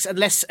 26,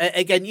 unless,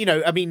 again,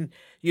 I mean,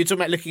 you're talking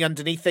about looking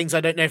underneath things. I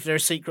don't know if there are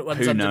secret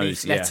ones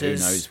underneath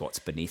letters. Who knows what's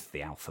beneath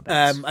the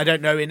alphabet? I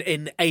don't know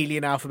in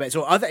alien alphabets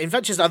or other, in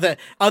fact, just other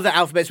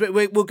alphabets. But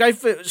we'll go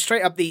for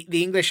straight up the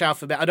English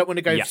alphabet. I don't want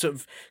to go for sort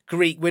of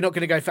Greek. We're not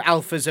going to go for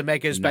alphas,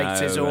 omegas,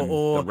 betas,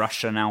 or the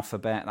Russian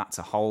alphabet. That's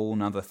a whole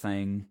nother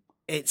thing.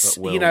 It's,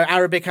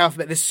 Arabic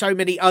alphabet. There's so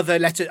many other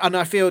letters. And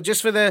I feel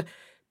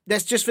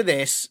let's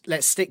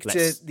stick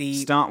to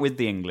start with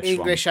the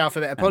English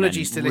alphabet.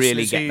 Apologies to really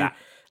listeners who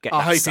get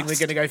are hoping sussed. we're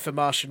going to go for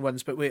Martian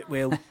ones, but we're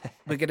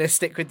going to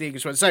stick with the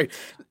English ones. So,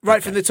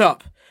 from the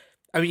top.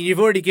 I mean, you've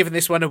already given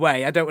this one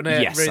away. I don't want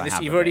to ruin this.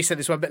 You've already said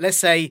this one, but let's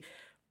say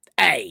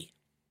A.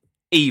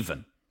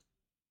 Even.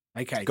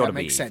 Okay, that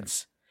makes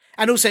sense.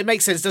 And also it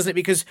makes sense, doesn't it?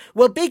 Because,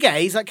 big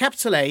A's, like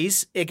capital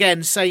A's,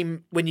 again,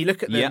 same when you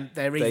look at them,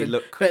 they're even. They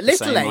look but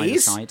little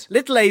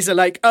little A's are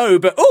like,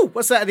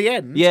 what's that at the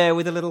end? Yeah,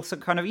 with a little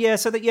kind of,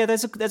 there's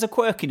a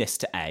quirkiness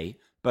to A,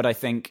 but I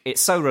think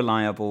it's so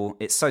reliable,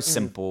 it's so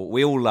simple,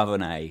 we all love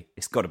an A,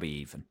 it's got to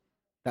be even.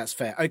 That's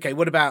fair. Okay,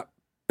 what about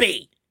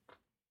B?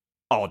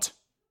 Odd.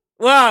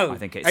 Whoa! I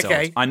think it's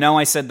odd. I know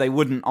I said they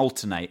wouldn't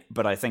alternate,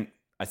 but I think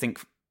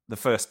the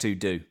first two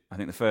do. I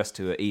think the first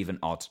two are even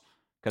odd.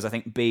 Because I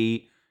think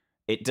B...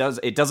 It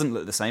doesn't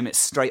look the same. It's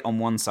straight on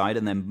one side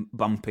and then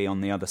bumpy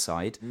on the other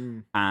side,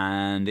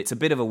 and it's a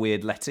bit of a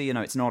weird letter.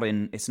 It's not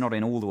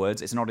in all the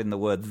words. It's not in the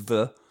word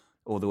the,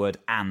 or the word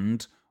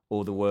and,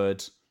 or the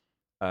word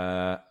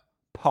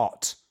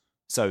pot.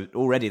 So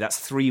already that's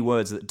three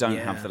words that don't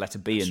have the letter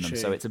B in them. True.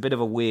 So it's a bit of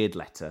a weird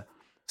letter.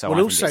 So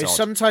also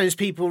sometimes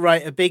people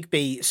write a big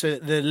B so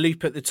that the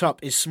loop at the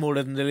top is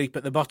smaller than the loop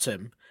at the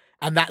bottom,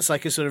 and that's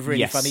like a sort of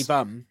really funny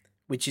bum,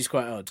 which is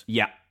quite odd.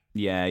 Yeah.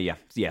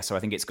 So I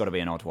think it's got to be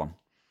an odd one.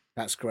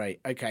 That's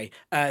great. Okay.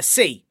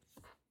 C.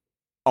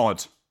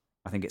 Odd.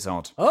 I think it's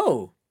odd.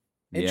 Oh,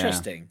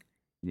 interesting.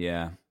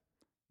 Yeah.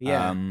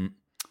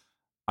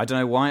 I don't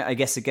know why. I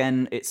guess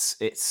again, it's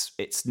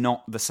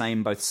not the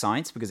same both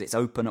sides, because it's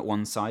open at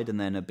one side and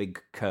then a big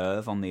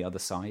curve on the other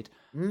side.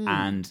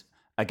 And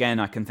again,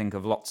 I can think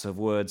of lots of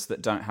words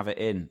that don't have it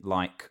in,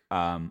 like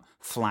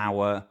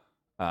flower,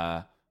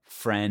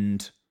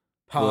 friend,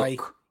 pie,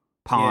 book,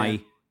 pie.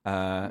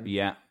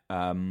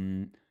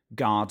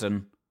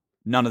 Garden.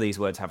 None of these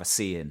words have a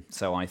C in,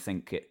 so I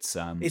think it's.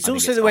 It's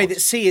also the way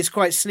that C is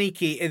quite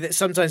sneaky. That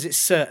sometimes it's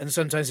 "sir" and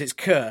sometimes it's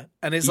 "cur,"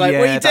 and it's like,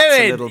 what are you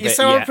doing? You're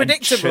so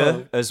unpredictable.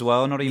 And as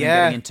well, not even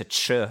getting into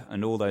 "ch"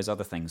 and all those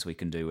other things we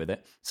can do with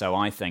it. So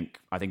I think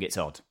it's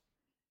odd.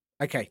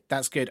 Okay,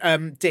 that's good.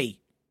 D.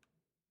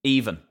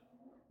 Even.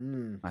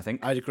 I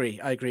think I'd agree.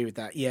 I agree with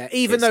that. Yeah,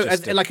 even though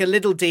like a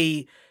little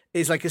D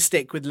is like a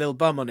stick with a little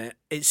bum on it,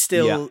 it's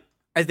still. Yeah.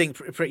 I think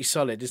pretty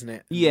solid, isn't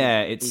it?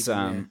 Yeah, it's.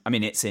 I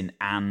mean, it's in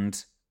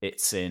and,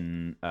 it's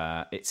in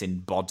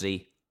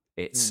body,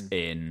 it's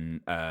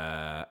in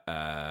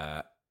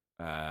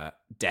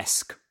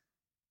desk.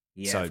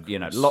 Yeah, so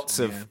lots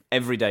of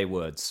everyday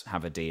words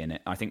have a D in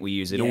it. I think we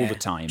use it all the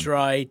time.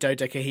 Dry,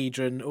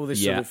 dodecahedron, all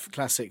this sort of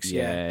classics.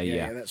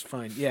 Yeah, that's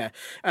fine. Yeah.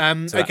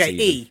 So okay,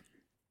 E.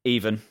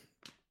 Even.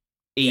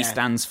 E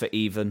stands for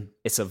even.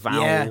 It's a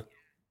vowel.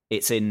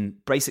 It's in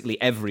basically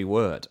every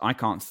word. I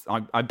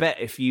bet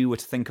if you were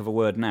to think of a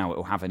word now, it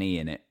will have an E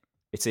in it.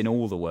 It's in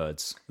all the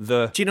words.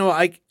 Do you know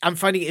what? I'm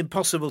finding it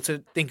impossible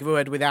to think of a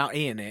word without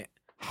E in it.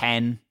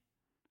 Hen,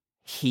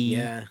 he.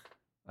 Yeah.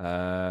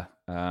 I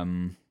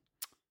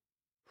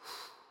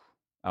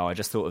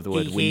just thought of the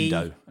word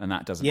window, and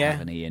that doesn't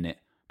have an E in it.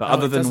 But Oh,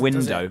 other it than doesn't,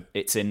 does window, it?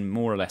 it's in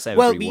more or less every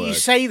Well, word. you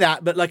say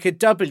that, but like a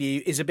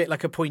W is a bit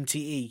like a pointy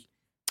E.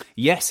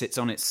 Yes, it's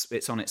on its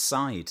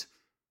side.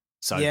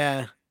 So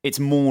yeah, it's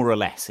more or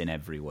less in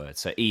every word.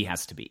 So E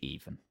has to be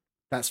even.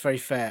 that's very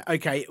fair.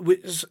 Okay,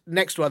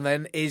 next one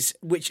then is,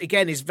 which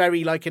again is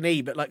very like an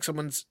E, but like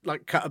someone's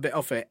like cut a bit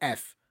off it.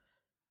 F.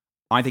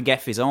 I think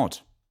F is odd,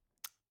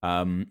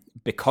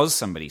 because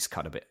somebody's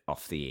cut a bit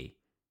off the E,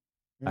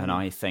 and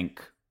I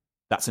think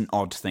that's an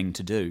odd thing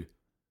to do.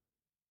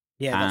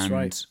 Yeah, that's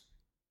right.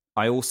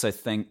 I also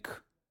think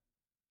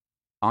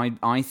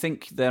I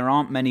think there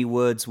aren't many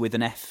words with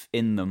an F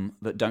in them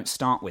that don't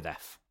start with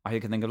F. I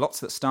can think of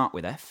lots that start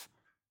with F,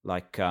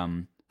 like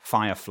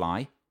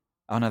firefly.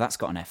 Oh no, that's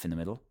got an F in the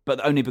middle, but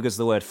only because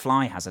the word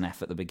fly has an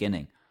F at the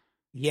beginning.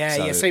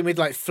 Yeah. Same with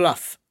like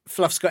fluff.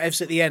 Fluff's got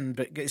F's at the end,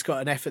 but it's got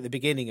an F at the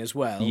beginning as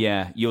well.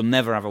 Yeah, you'll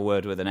never have a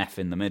word with an F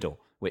in the middle,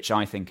 which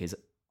I think is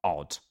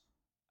odd,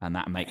 and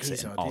that makes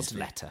it an odd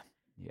letter.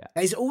 Yeah.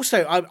 It's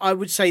also, I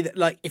would say that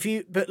like if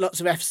you put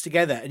lots of F's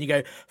together and you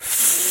go,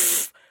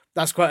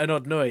 that's quite an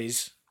odd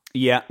noise.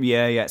 Yeah.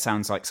 It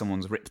sounds like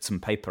someone's ripped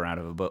some paper out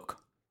of a book.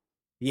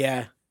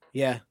 Yeah.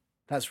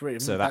 That's really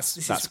so.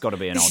 That's got to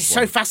be an odd one. This is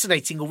so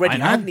fascinating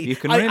already. I know. You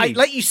can really,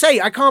 like you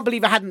say, I can't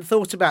believe I hadn't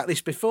thought about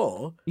this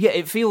before. Yeah,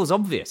 it feels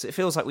obvious. It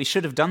feels like we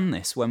should have done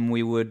this when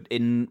we were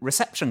in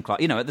reception class.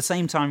 At the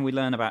same time we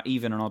learn about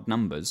even and odd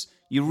numbers,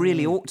 you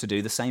really ought to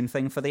do the same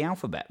thing for the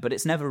alphabet, but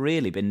it's never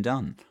really been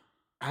done.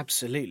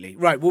 Absolutely.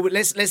 Right. Well,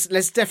 let's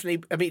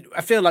definitely. I mean,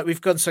 I feel like we've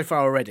gone so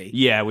far already.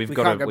 Yeah, we've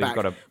got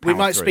to. We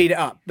might speed it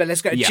up, but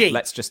let's go to G.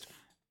 Let's just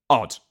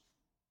odd.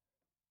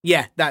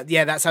 Yeah,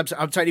 that's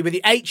absolutely. I'm totally with you.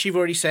 H, you've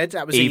already said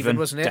that was even,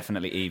 wasn't it?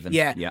 Definitely even.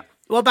 Yeah. Yeah.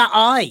 What about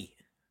I?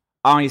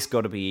 I's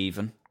got to be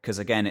even because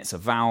again, it's a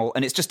vowel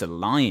and it's just a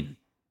line.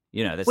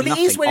 There's well, it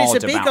nothing is when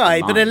it's a big I,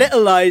 line. but a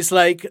little I is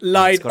like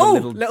line. It's got a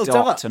little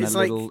dot and it's a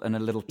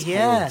little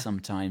tail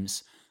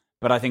sometimes.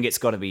 But I think it's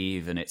got to be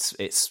even.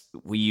 It's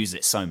we use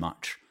it so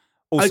much.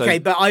 Also, okay,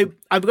 but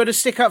I'm going to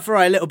stick up for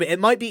I a little bit. It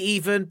might be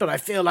even, but I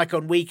feel like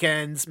on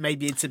weekends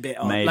maybe it's a bit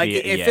odd.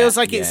 It feels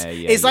like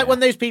it's like one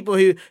of those people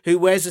who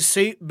wears a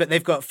suit but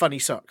they've got funny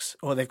socks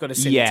or they've got a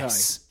silly tie.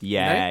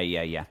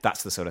 Yeah.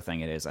 That's the sort of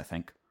thing it is, I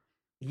think.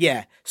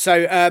 Yeah.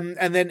 So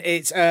and then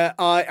it's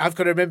I've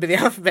got to remember the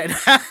alphabet.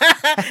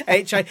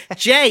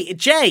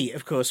 J,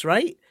 of course,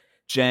 right?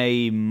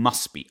 J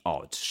must be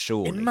odd,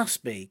 surely. It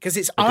must be because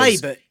it's I,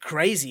 but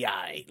crazy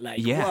I.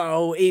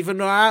 Whoa, even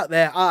though out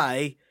there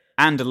I.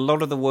 And a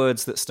lot of the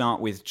words that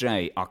start with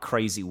J are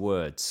crazy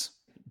words.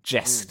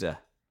 Jester,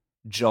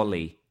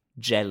 jolly,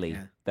 jelly.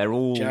 Yeah. They're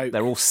all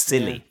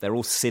silly. Yeah. They're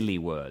all silly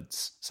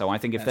words. So I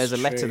think if there's a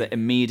letter that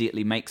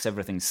immediately makes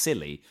everything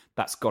silly,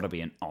 that's got to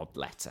be an odd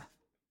letter.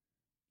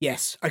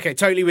 Yes. Okay,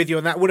 totally with you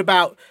on that. What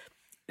about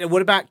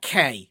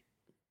K?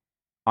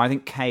 I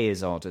think K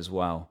is odd as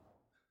well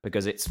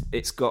because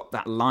it's got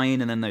that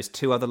line and then those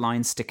two other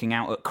lines sticking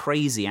out at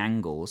crazy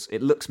angles.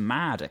 It looks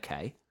mad,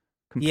 okay?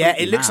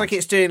 It looks like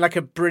it's doing like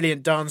a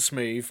brilliant dance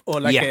move or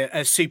like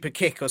a super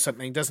kick or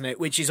something, doesn't it?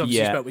 Which is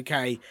obviously spelled with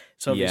K.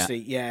 So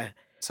obviously,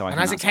 So and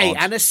has a K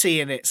and a C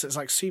in it, so it's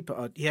like super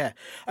odd. Yeah.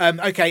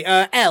 Okay.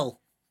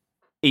 L.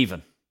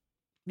 Even.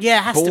 Yeah,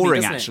 it has to be,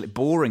 boring doesn't actually. It?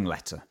 Boring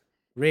letter.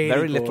 Really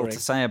Very boring. little to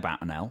say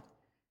about an L.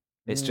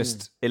 It's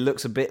just it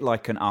looks a bit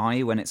like an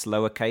I when it's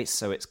lowercase,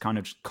 so it's kind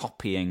of just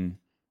copying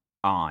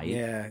I.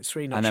 Yeah, it's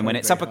really not. And then when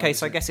it's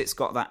uppercase, I guess it's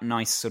got that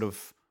nice sort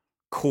of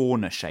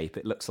corner shape.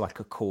 It looks like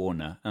a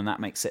corner, and that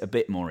makes it a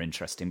bit more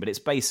interesting. But it's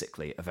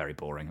basically a very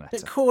boring letter.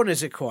 The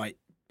corners are quite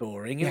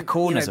boring. Yeah,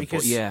 corners are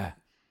because they're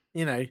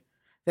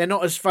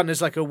not as fun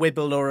as like a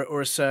wibble or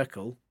a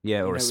circle.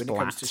 Yeah, or a splat. when it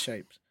comes to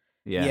shapes.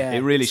 Yeah, it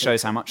really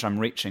shows how much I'm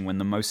reaching when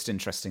the most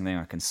interesting thing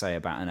I can say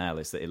about an L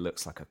is that it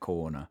looks like a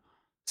corner.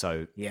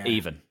 So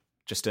even,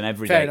 just an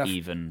everyday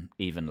even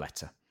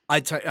letter.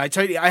 I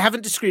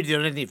haven't disagreed with you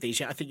on any of these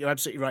yet. I think you're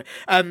absolutely right.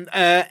 M.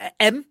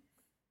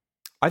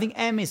 I think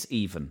M is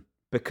even.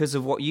 Because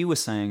of what you were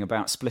saying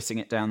about splitting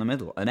it down the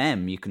middle. An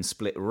M you can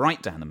split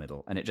right down the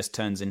middle and it just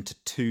turns into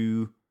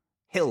two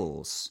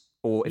hills.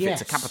 Or if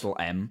it's a capital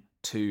M,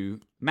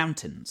 two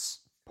mountains,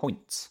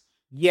 points.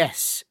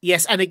 Yes.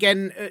 And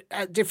again,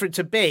 different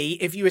to B,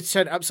 if you were to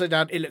turn it upside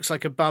down, it looks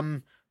like a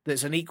bum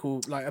that's an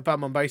equal, like a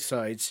bum on both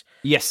sides.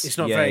 Yes. It's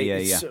not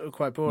it's sort of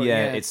quite boring.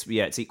 Yeah,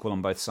 it's equal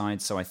on both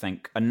sides. So I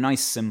think a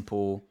nice,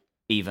 simple,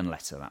 even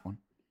letter, that one.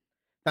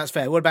 That's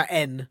fair. What about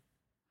N?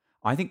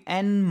 I think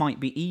N might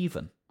be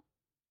even.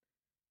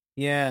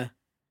 Yeah,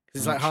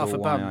 because it's like half a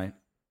bum.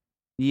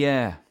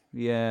 Yeah.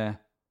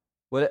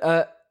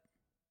 Well,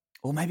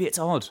 or maybe it's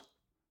odd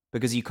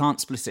because you can't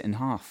split it in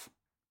half.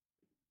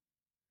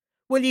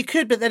 Well, you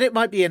could, but then it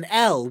might be an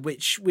L,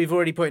 which we've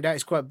already pointed out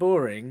is quite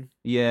boring.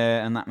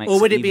 Yeah, and that makes.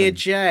 Or would it even. be a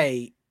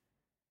J?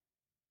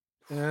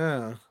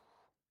 Oh.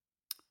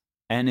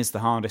 N is the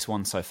hardest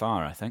one so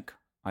far, I think.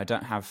 I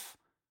don't have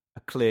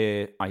a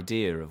clear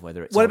idea of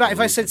whether it's... What odd about or if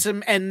I said even.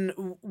 some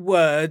N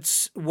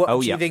words?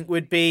 What do you think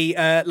would be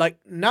like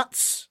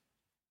nuts?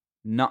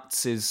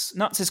 Nuts is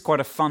quite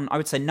a fun... I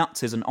would say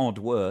nuts is an odd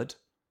word.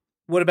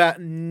 What about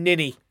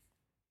ninny?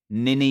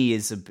 Ninny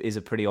is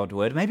a pretty odd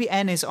word. Maybe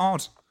N is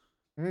odd.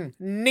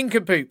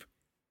 Nincompoop.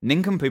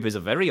 Nincompoop is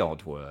a very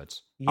odd word.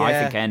 Yeah. I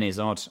think N is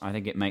odd. I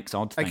think it makes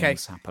odd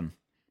things happen.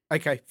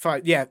 Okay,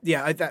 fine. Yeah.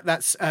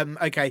 That's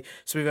okay.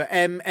 So we've got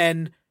M,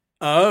 N,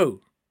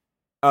 O.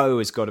 O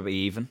has got to be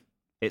even.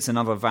 It's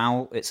another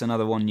vowel. It's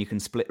another one you can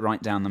split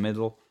right down the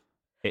middle.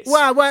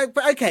 Well,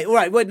 but okay, all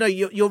right. Well, no,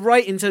 you're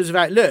right in terms of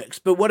how it looks.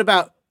 But what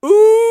about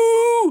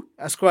ooh?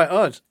 That's quite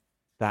odd.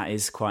 That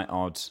is quite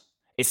odd.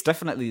 It's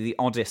definitely the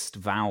oddest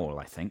vowel,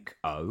 I think,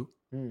 O,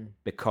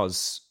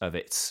 because of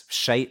its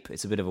shape.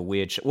 It's a bit of a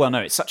weird shape. Well, no,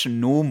 it's such a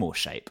normal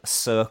shape, a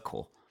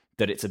circle,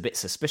 that it's a bit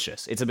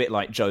suspicious. It's a bit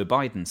like Joe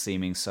Biden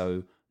seeming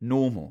so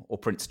normal, or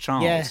Prince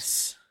Charles.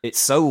 Yes. It's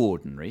so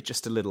ordinary,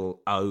 just a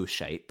little O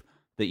shape,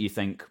 that you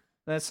think,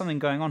 there's something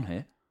going on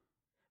here.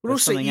 But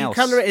also, you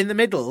colour it in the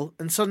middle,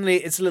 and suddenly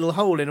it's a little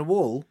hole in a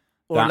wall,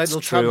 or That's a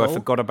little true. tunnel. I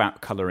forgot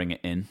about colouring it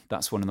in.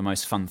 That's one of the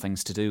most fun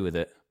things to do with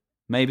it.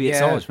 Maybe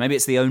it's odd. Maybe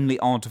it's the only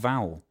odd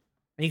vowel.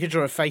 And you can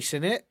draw a face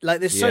in it.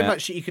 Like, there's so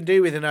much that you can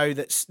do with an O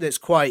that's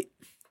quite...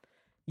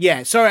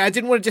 Yeah, sorry, I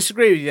didn't want to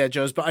disagree with you there,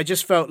 Joz, but I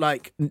just felt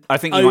like... I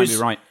think you might be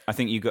right. I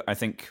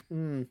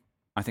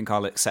think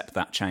I'll accept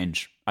that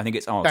change. I think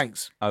it's odd.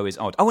 Thanks. O is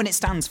odd. Oh, and it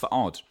stands for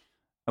odd.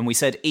 And we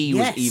said E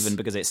was even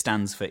because it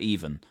stands for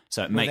even.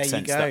 So it makes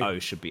sense that O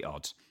should be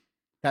odd.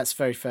 That's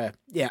very fair.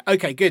 Yeah,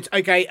 okay, good.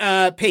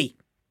 Okay, P.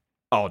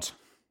 Odd.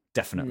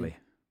 Definitely.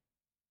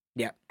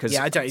 Yeah.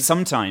 Because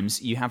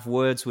sometimes you have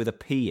words with a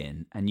P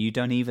in and you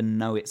don't even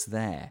know it's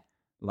there.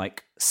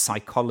 Like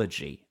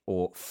psychology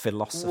or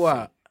philosophy.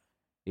 What?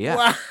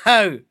 Yeah.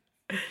 Wow.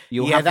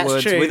 You'll have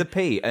words with a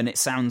P and it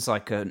sounds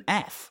like an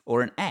F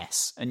or an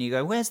S. And you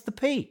go, where's the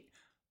P?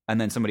 And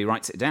then somebody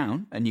writes it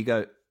down and you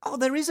go, oh,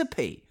 there is a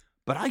P.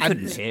 But I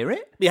couldn't hear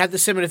it. We had the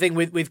similar thing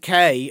with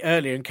K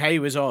earlier, and K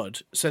was odd.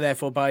 So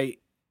therefore, by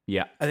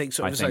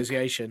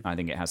association, I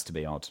think it has to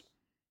be odd.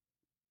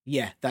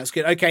 Yeah, that's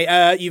good.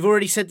 Okay, you've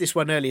already said this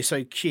one earlier,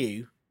 so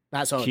Q.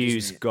 That's odd.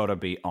 Q's got to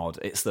be odd.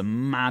 It's the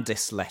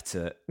maddest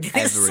letter ever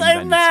It's so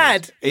invented.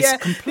 mad. It's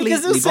completely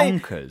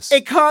bonkers.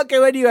 It can't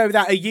go anywhere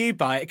without a U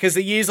by it, because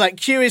the U's like,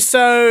 Q is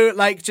so,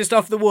 like, just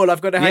off the wall.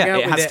 I've got to hang out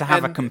with it. It has to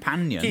have a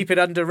companion. Keep it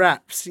under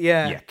wraps.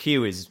 Yeah. Yeah,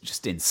 Q is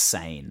just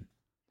insane.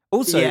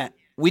 Also,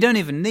 we don't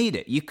even need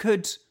it. You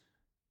could,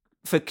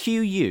 for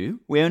QU,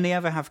 we only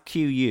ever have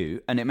QU,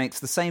 and it makes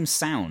the same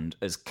sound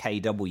as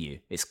KW.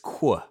 It's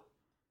Qu.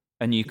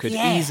 And you could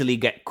easily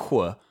get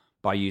Qu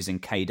by using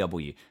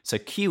KW. So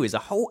Q is a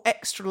whole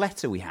extra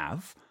letter we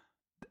have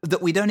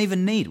that we don't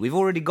even need. We've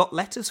already got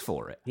letters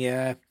for it.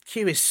 Yeah,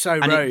 Q is so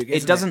rogue.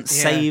 It doesn't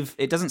save.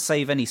 It doesn't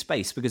save any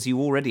space because you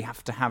already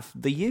have to have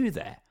the U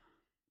there.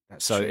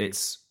 That's so true.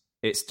 it's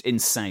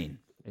insane.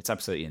 It's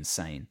absolutely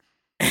insane.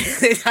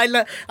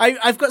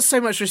 I've got so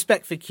much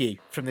respect for Q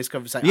from this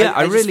conversation. Yeah,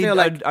 I really feel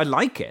like I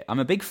like it. I'm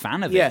a big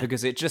fan of it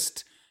because it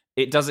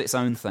does its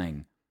own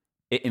thing.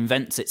 It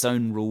invents its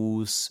own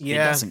rules.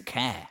 Yeah. It doesn't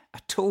care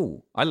at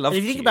all. I love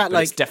if you Q, think about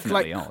but it's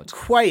definitely odd.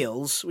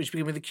 Quails, which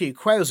begin with a Q,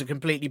 quails are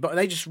completely, but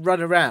they just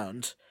run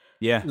around.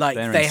 Yeah, like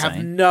they're they insane.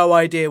 have no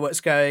idea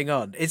what's going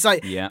on. It's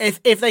like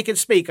if they could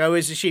speak, I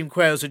always assume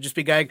quails would just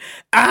be going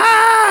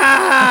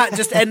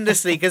just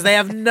endlessly because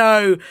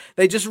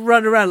they just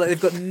run around like they've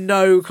got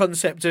no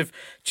concept of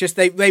just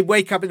they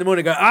wake up in the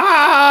morning and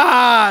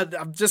go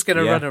I'm just going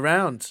to run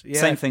around. Yeah.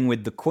 Same thing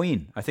with the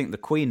Queen. I think the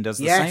Queen does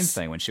the same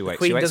thing when she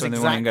wakes. She wakes up in the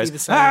morning and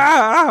goes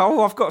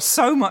I've got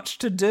so much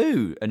to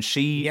do, and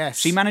she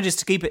manages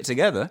to keep it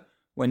together.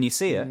 When you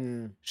see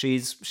her,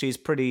 she's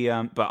pretty.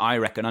 But I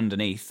reckon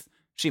underneath,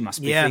 she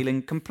must be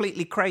feeling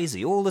completely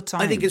crazy all the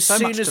time. I think as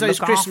soon as those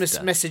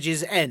Christmas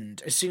messages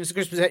end, she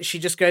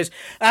just goes,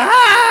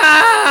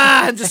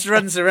 and just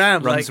runs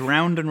around. Runs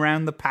round and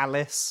round the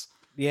palace.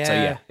 Yeah. So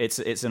yeah,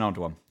 it's an odd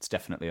one. It's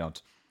definitely odd.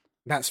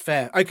 That's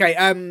fair. Okay,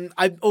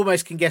 I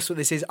almost can guess what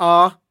this is.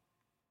 R.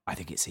 I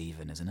think it's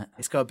even, isn't it?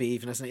 It's got to be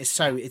even, isn't it?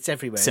 It's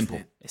everywhere. Simple.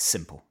 Isn't it? It's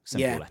simple.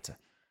 Simple letter.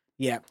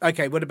 Yeah.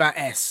 Okay, what about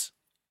S?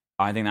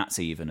 I think that's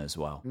even as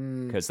well,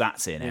 because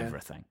that's in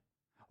everything.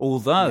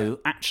 Although,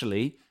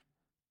 actually,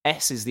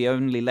 S is the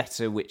only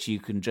letter which you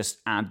can just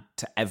add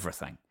to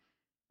everything.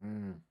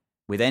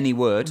 With any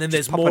word, and then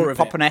there's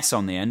pop an S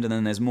on the end, and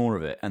then there's more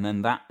of it. And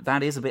then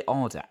that is a bit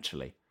odd,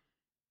 actually.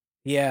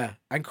 Yeah,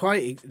 and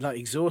quite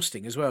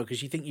exhausting as well,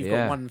 because you think you've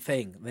got one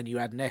thing, and then you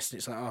add an S, and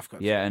it's like, I've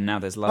got... Yeah, and now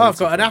there's loads. I've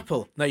got an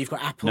apple. No, you've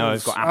got apples. No,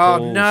 I've got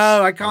apples. Oh,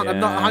 no, I can't. I'm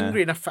not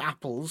hungry enough for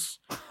apples.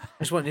 I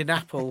just wanted an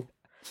apple.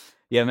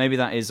 Yeah, maybe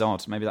that is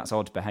odd. Maybe that's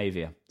odd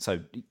behaviour. So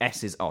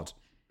S is odd.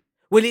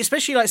 Well,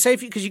 especially like say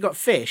because you got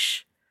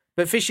fish,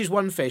 but fish is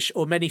one fish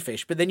or many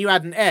fish, but then you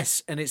add an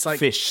S and it's like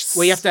fish.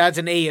 Well, you have to add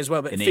an E as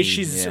well, but an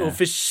fishes or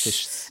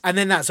fish, and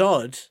then that's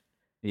odd.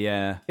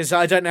 Yeah, because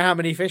I don't know how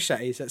many fish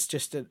that is. That's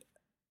just a.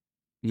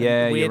 Yeah,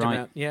 and you're weird right.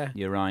 about. Yeah.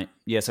 You're right.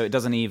 Yeah, so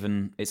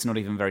it's not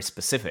even very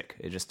specific.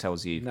 It just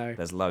tells you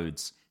there's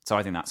loads. So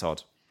I think that's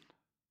odd.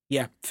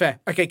 Yeah, fair.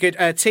 Okay, good.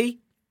 T?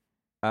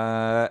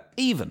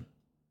 Even.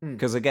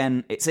 Because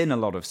again, it's in a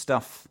lot of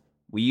stuff.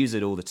 We use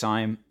it all the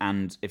time,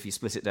 and if you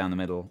split it down the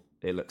middle,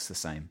 it looks the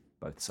same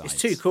both sides.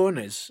 It's two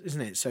corners,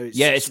 isn't it? So it's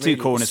really, two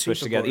corners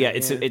pushed together. boring,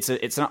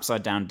 It's an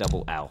upside down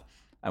double L,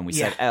 and we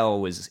said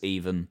L was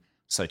even,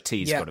 so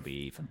T's got to be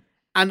even.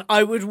 And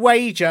I would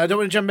wager, I don't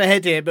want to jump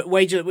ahead here, but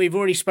wager that we've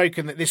already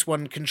spoken that this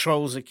one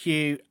controls a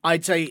Q.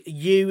 I'd say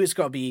U has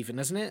got to be even,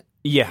 hasn't it?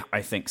 Yeah,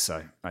 I think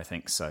so.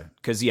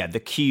 Because,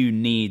 the Q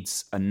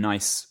needs a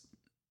nice,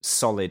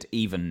 solid,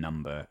 even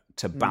number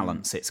to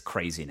balance its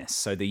craziness.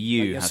 So the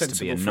U has to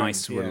be a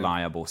nice,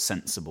 reliable,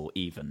 sensible,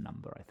 even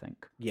number, I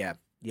think. Yeah.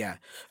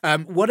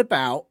 What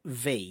about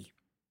V?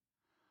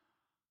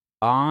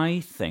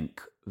 I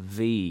think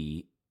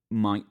V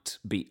might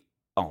be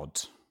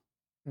odd.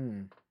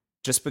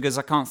 Just because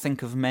I can't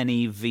think of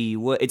many V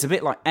words. It's a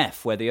bit like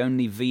F, where the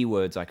only V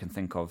words I can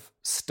think of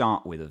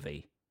start with a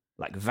V,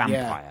 like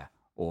vampire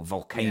or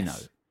volcano.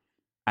 Yes.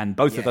 And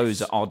both of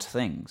those are odd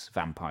things,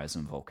 vampires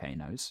and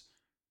volcanoes.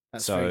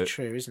 That's very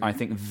true, isn't it? I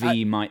think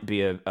V might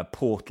be a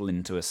portal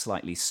into a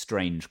slightly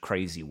strange,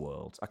 crazy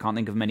world. I can't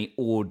think of many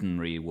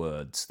ordinary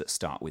words that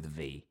start with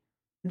V.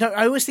 No,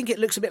 I always think it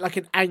looks a bit like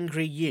an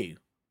angry U.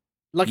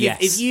 Like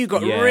if you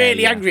got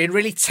really angry and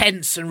really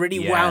tense and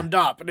really wound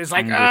up, and it's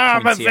like,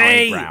 I'm a V.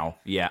 Eyebrow.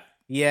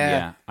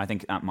 Yeah. I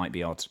think that might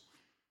be odd.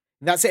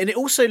 That's it, and it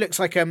also looks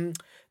like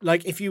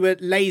if you were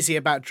lazy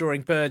about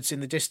drawing birds in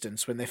the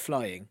distance when they're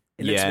flying.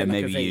 It looks a bit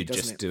maybe like a V, you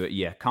just do it.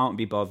 Yeah, can't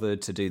be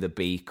bothered to do the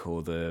beak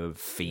or the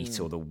feet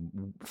or the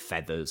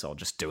feathers, or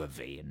just do a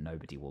V and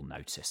nobody will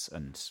notice.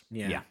 And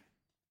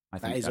I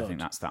think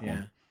that's that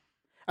one.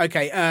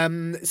 Okay,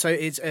 so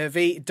it's a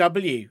V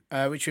W,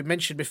 which we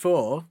mentioned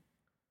before.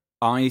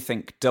 I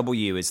think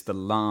W is the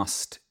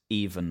last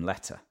even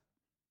letter.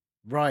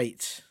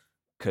 Right.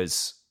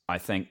 Because I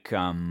think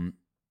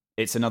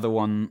it's another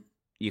one,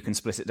 you can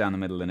split it down the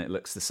middle and it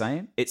looks the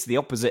same. It's the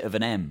opposite of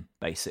an M,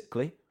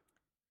 basically.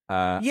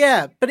 But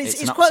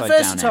it's quite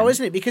versatile,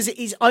 isn't it? Because it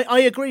is. I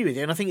agree with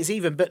you, and I think it's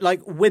even. But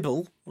like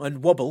wibble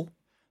and wobble,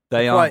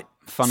 they are quite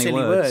funny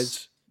silly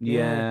words.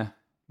 Yeah.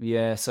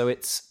 So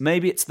it's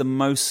the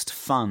most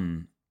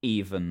fun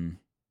even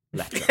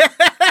letter.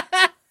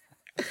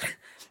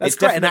 That's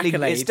quite an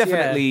accolade. It's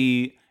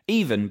definitely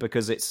even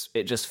because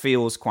it just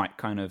feels quite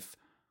kind of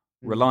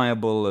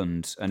reliable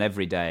and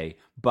everyday.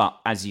 But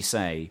as you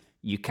say,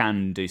 you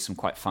can do some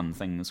quite fun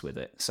things with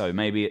it. So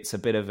maybe it's a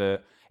bit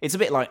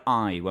like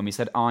I, when we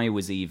said I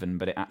was even,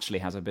 but it actually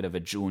has a bit of a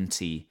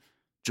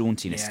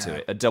jauntiness to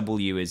it. A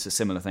W is a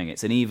similar thing.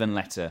 It's an even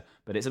letter,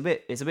 but it's a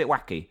bit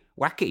wacky.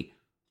 Wacky.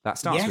 That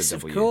starts with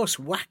W. Yes, of course,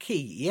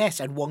 wacky.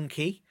 Yes, and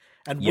wonky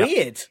and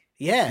weird.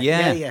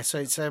 Yeah. So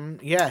it's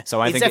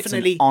So I think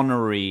definitely, it's an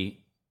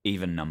honorary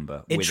even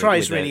number. It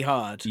tries really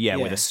hard. Yeah,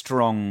 with a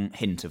strong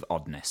hint of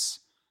oddness.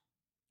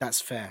 That's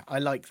fair. I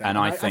like that. And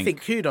I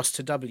think kudos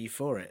to W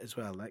for it as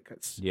well. Like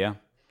that's yeah.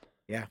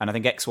 And I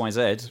think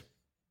XYZ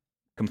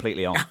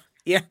completely odd.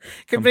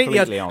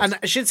 completely odd. And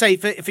I should say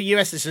for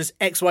US listeners,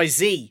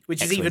 XYZ,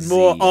 which is even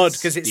more odd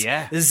because it's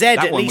Z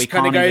at least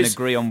kind of goes.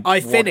 Agree on I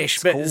finish,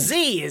 but called.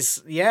 Z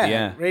is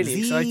really Z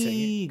exciting.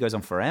 Z goes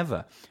on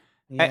forever.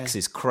 Yeah. X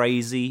is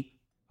crazy.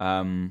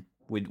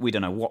 We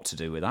don't know what to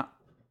do with that.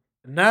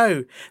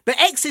 No, but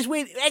X is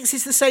weird. X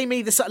is the same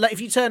either side. Like if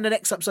you turn an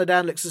X upside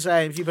down, it looks the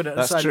same. If you put it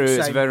upside down, that's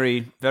true. It's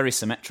very, very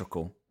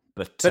symmetrical.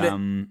 But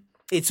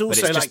it's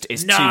also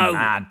it's too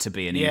mad to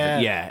be an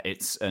even. Yeah,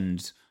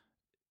 and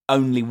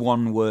only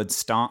one word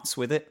starts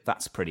with it.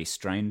 That's pretty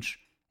strange.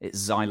 It's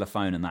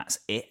xylophone, and that's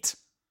it.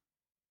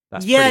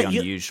 That's pretty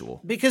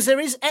unusual. Because there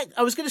is.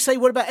 I was going to say,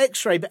 what about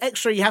X-ray? But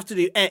X-ray, you have to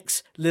do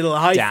X little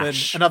hyphen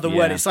dash, another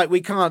word. It's like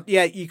we can't.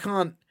 Yeah, you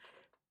can't.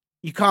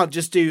 You can't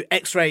just do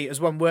X-ray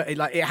as one word.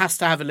 Like it has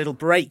to have a little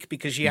break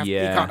because you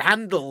can't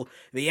handle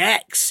the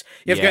X.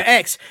 You have to go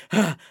X,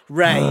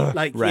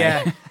 ray.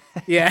 Ray.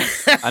 Yeah.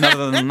 And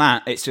other than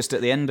that, it's just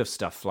at the end of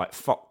stuff like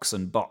fox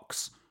and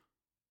box.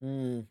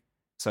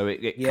 So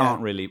it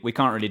can't really. We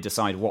can't really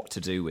decide what to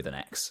do with an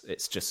X.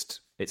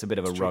 It's a bit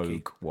of a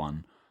rogue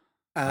one.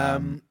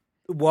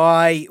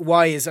 Why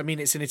is? I mean,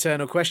 it's an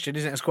eternal question,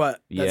 isn't it?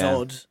 That's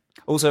odd.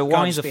 Also,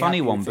 Y is a funny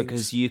one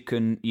because you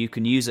can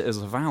use it as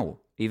a vowel.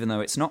 Even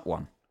though it's not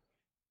one.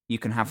 You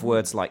can have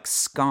words like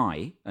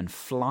sky and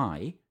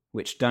fly,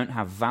 which don't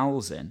have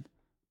vowels in,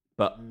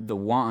 but the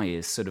Y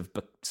is sort of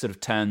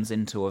turns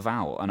into a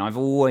vowel. And I've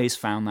always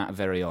found that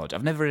very odd.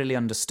 I've never really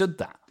understood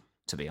that,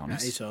 to be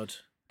honest. That is odd.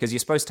 Because you're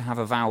supposed to have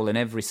a vowel in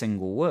every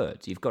single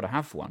word. You've got to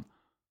have one.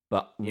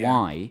 But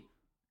Y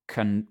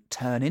can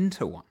turn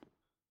into one.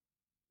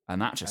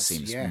 And that just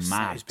seems mad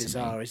that is to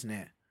bizarre, me. Isn't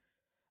it?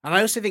 And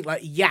I also think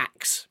like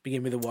yaks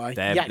begin with a Y.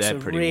 They're are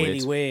pretty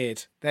really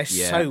weird. They're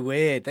so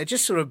weird. They're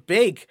just sort of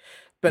big,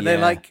 but they're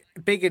like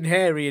big and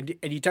hairy,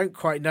 and you don't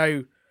quite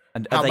know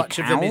how much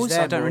cows? of them is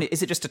there.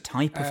 Is it just a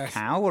type of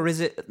cow, or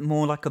is it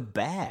more like a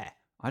bear?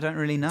 I don't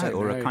really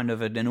know. A kind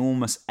of an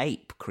enormous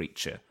ape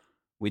creature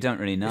We don't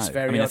really know. It's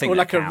very I mean, I odd. think Or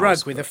like a cows,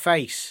 rug with a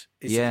face.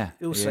 Is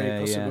also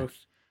possible.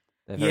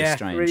 They're very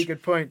strange. Really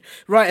good point.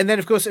 Right, and then,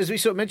 of course, as we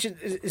sort of mentioned,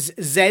 is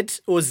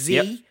Z or Z.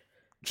 Yep.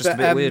 Just a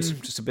bit weird.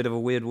 Just a bit of a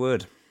weird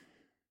word.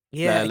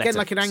 Yeah, again,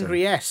 like an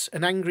angry S.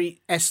 An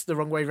angry S the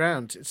wrong way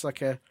round. It's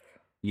like a...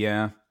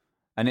 Yeah,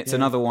 and it's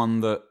another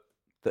one that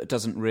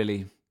doesn't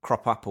really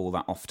crop up all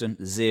that often.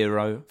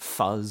 Zero,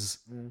 fuzz,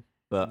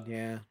 but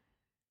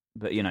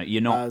you know,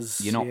 you're not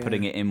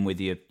putting it in with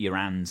your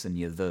ands and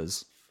your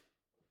thes.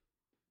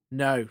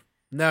 No.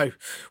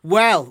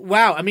 Well,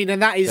 wow. I mean,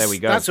 and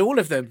that's all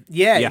of them.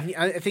 Yeah,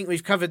 I think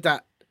we've covered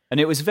that. And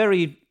it was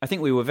I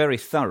think we were very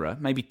thorough,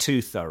 maybe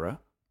too thorough.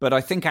 But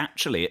I think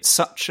actually it's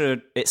such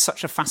a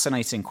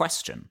fascinating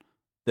question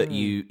that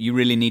you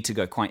really need to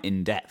go quite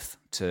in depth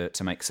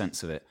to make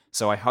sense of it.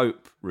 So I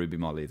hope, Ruby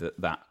Molly,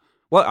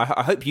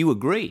 I hope you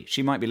agree.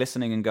 She might be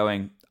listening and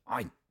going,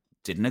 I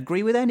didn't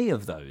agree with any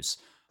of those.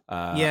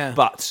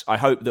 But I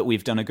hope that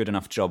we've done a good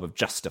enough job of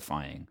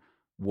justifying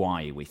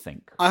why we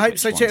think. I hope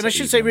so too. And I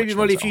should say, Ruby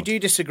Molly, if you do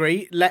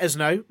disagree, let us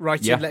know.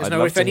 Let us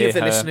know if any of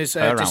the listeners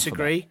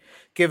disagree.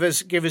 Give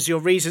us your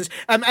reasons.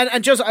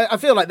 And Joz, I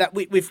feel like that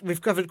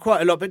we've covered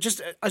quite a lot, but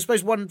just I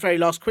suppose one very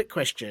last quick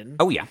question.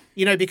 Oh yeah.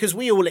 You know, because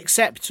we all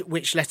accept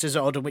which letters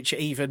are odd and which are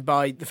even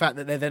by the fact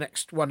that they're the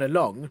next one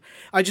along.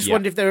 I just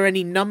wonder if there are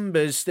any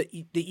numbers that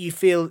you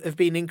feel have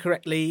been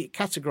incorrectly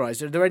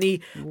categorised. Are there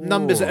any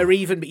numbers that are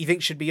even but you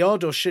think should be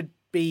odd or should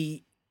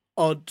be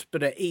odd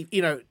but are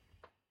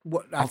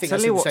what I think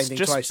that's the same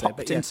thing twice there.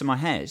 Popped into my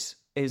head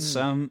is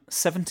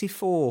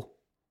 74.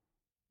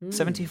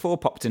 74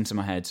 popped into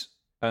my head,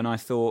 and I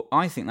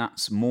think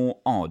that's more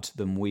odd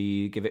than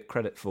we give it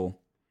credit for.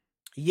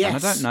 Yes,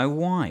 and I don't know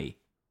why.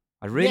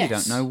 I really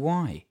don't know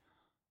why.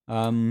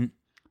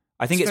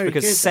 I think it's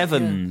because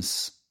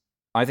sevens.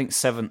 I think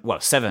 7. Well,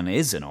 7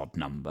 is an odd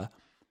number,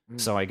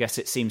 so I guess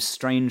it seems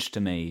strange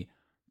to me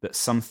that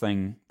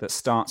something that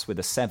starts with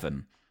a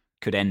 7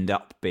 could end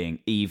up being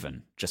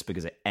even just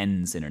because it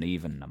ends in an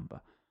even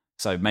number.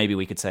 So maybe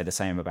we could say the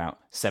same about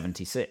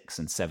 76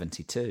 and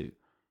 72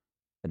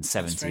 and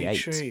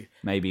 78.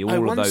 Maybe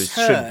all of those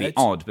should be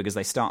odd because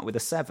they start with a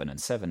 7, and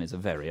 7 is a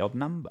very odd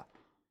number.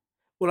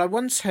 Well, I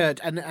once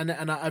heard, and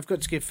I've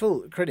got to give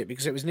full credit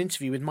because it was an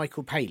interview with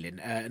Michael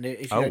Palin. And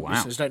if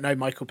listeners don't know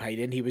Michael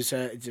Palin, he was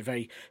he's a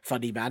very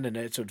funny man and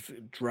a sort of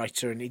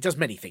writer, and he does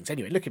many things.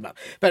 Anyway, look him up.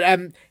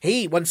 But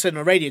he once said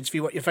on a radio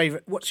interview,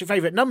 "What's your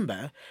favourite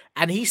number?"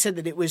 And he said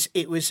that it was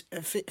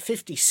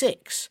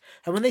 56.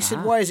 And when they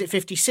said, "Why is it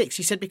 56?"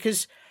 he said,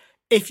 because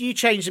if you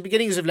change the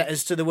beginnings of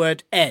letters to the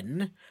word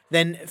N,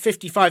 then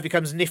 55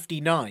 becomes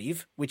nifty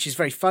knive, which is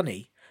very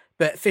funny.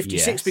 But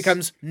 56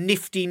 becomes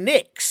nifty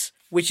nicks,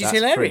 which is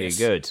hilarious.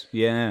 Pretty good.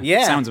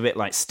 Yeah. Sounds a bit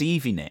like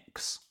Stevie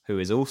Nicks, who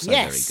is also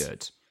very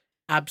good.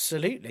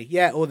 Absolutely.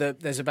 Yeah. Or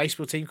there's a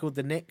baseball team called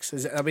the Knicks.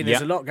 There's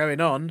a lot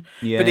going on.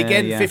 Yeah, but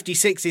again,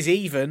 56 is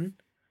even,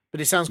 but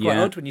it sounds quite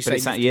odd when you say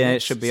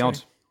it should be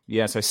odd.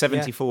 Yeah. So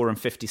 74 and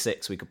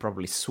 56 we could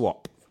probably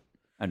swap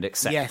and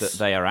accept that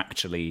they are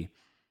actually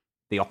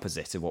the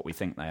opposite of what we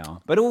think they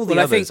are. But all the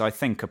others I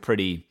think are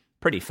pretty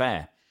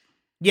fair.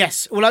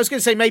 Yes. Well, I was going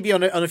to say maybe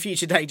on a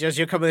future day, Joz,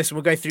 you'll come with this and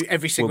we'll go through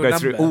every single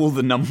number. We'll go through all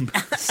the numbers.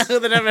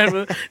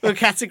 We'll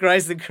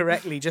categorise them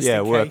correctly just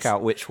in case. Work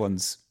out which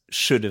ones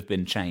should have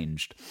been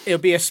changed. It'll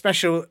be a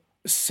special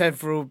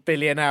several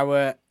billion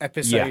hour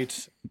episode.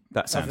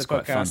 That sounds of the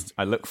quite podcast. Fun.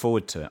 I look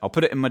forward to it. I'll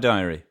put it in my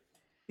diary.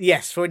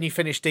 Yes, for when you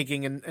finish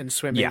digging and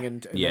swimming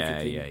and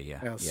everything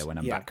else. Yeah, when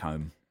I'm back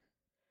home.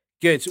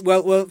 Good.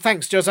 Well,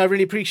 thanks, Joz. I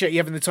really appreciate you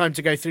having the time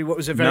to go through what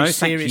was a very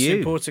serious,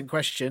 important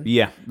question.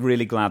 Yeah,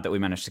 really glad that we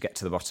managed to get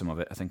to the bottom of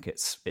it. I think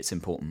it's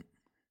important.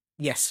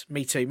 Yes,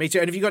 me too. And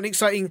have you got an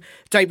exciting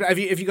day? Have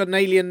you got an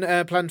alien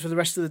planned for the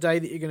rest of the day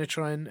that you're going to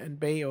try and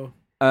be? Or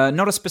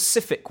not a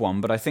specific one,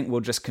 but I think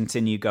we'll just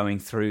continue going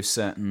through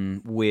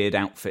certain weird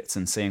outfits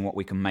and seeing what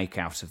we can make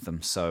out of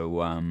them.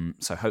 So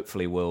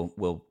hopefully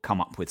we'll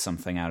come up with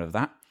something out of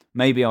that.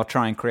 Maybe I'll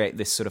try and create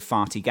this sort of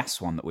farty gas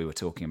one that we were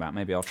talking about.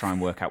 Maybe I'll try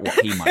and work out what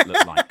he might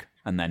look like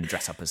and then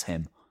dress up as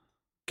him.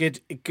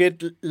 Good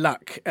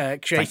luck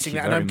creating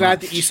that. And I'm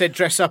glad that you said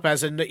dress up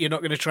as and that you're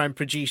not going to try and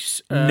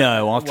produce...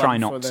 no, I'll try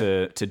not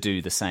to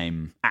do the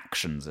same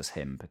actions as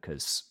him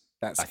because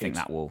I think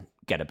that will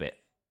get a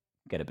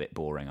bit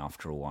boring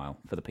after a while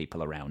for the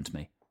people around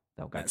me.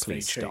 They'll go,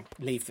 please stop.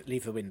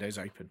 Leave the windows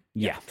open.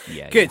 Yeah.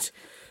 Good.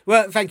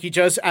 Well, thank you,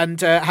 Joz,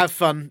 and have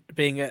fun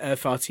being a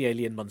farty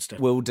alien monster.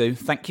 Will do.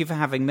 Thank you for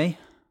having me.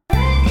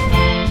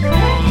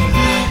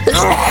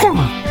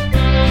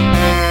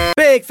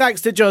 Big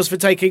thanks to Joz for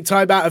taking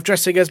time out of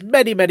dressing as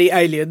many, many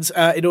aliens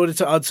in order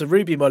to answer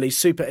Ruby Molly's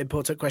super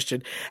important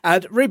question.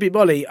 And Ruby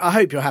Molly, I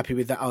hope you're happy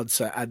with that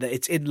answer and that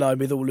it's in line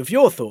with all of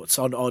your thoughts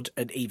on odd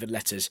and even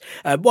letters.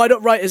 Why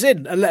not write us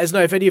in and let us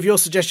know if any of your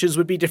suggestions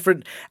would be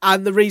different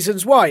and the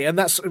reasons why. And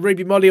that's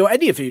Ruby Molly or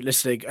any of you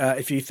listening.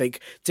 If you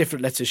think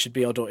different letters should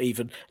be odd or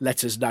even,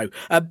 let us know.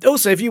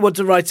 Also, if you want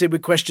to write in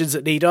with questions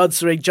that need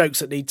answering, jokes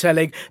that need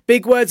telling,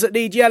 big words that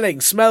need yelling,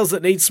 smells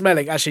that need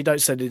smelling. Actually,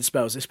 don't send in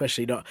smells,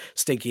 especially not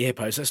stinky hip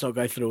post. Let's not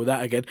go through all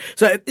that again.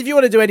 So if you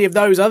want to do any of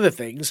those other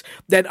things,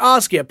 then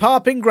ask your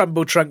parping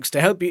grumble trunks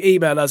to help you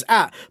email us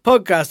at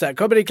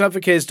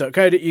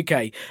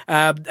podcast@comedyclubforkids.co.uk.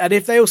 And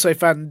if they also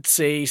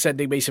fancy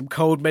sending me some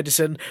cold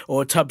medicine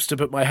or tubs to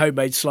put my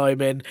homemade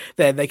slime in,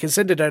 then they can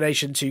send a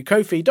donation to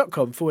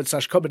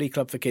ko-fi.com/Comedy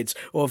Club for Kids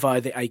or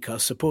via the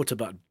Acast supporter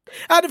button.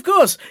 And of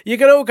course, you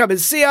can all come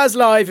and see us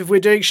live if we're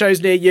doing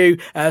shows near you,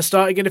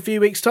 starting in a few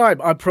weeks'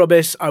 time. I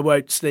promise I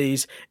won't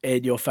sneeze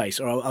in your face,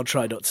 or I'll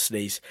try not to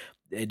sneeze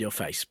in your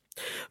face.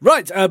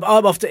 Right, I'm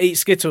off to eat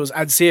Skittles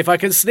and see if I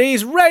can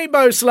sneeze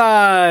rainbow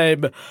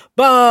slime.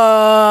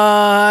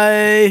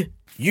 Bye!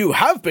 You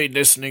have been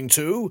listening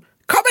to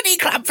Comedy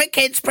Club for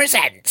Kids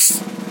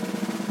presents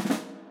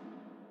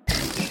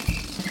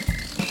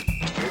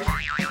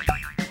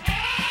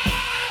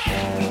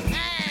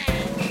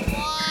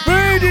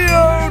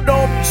Radio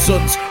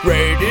Nonsense,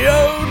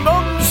 Radio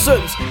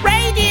Nonsense,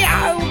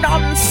 Radio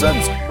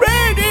Nonsense,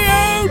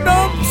 Radio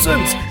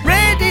Nonsense,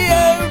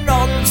 Radio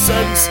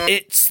Nonsense.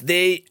 It's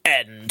the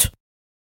end.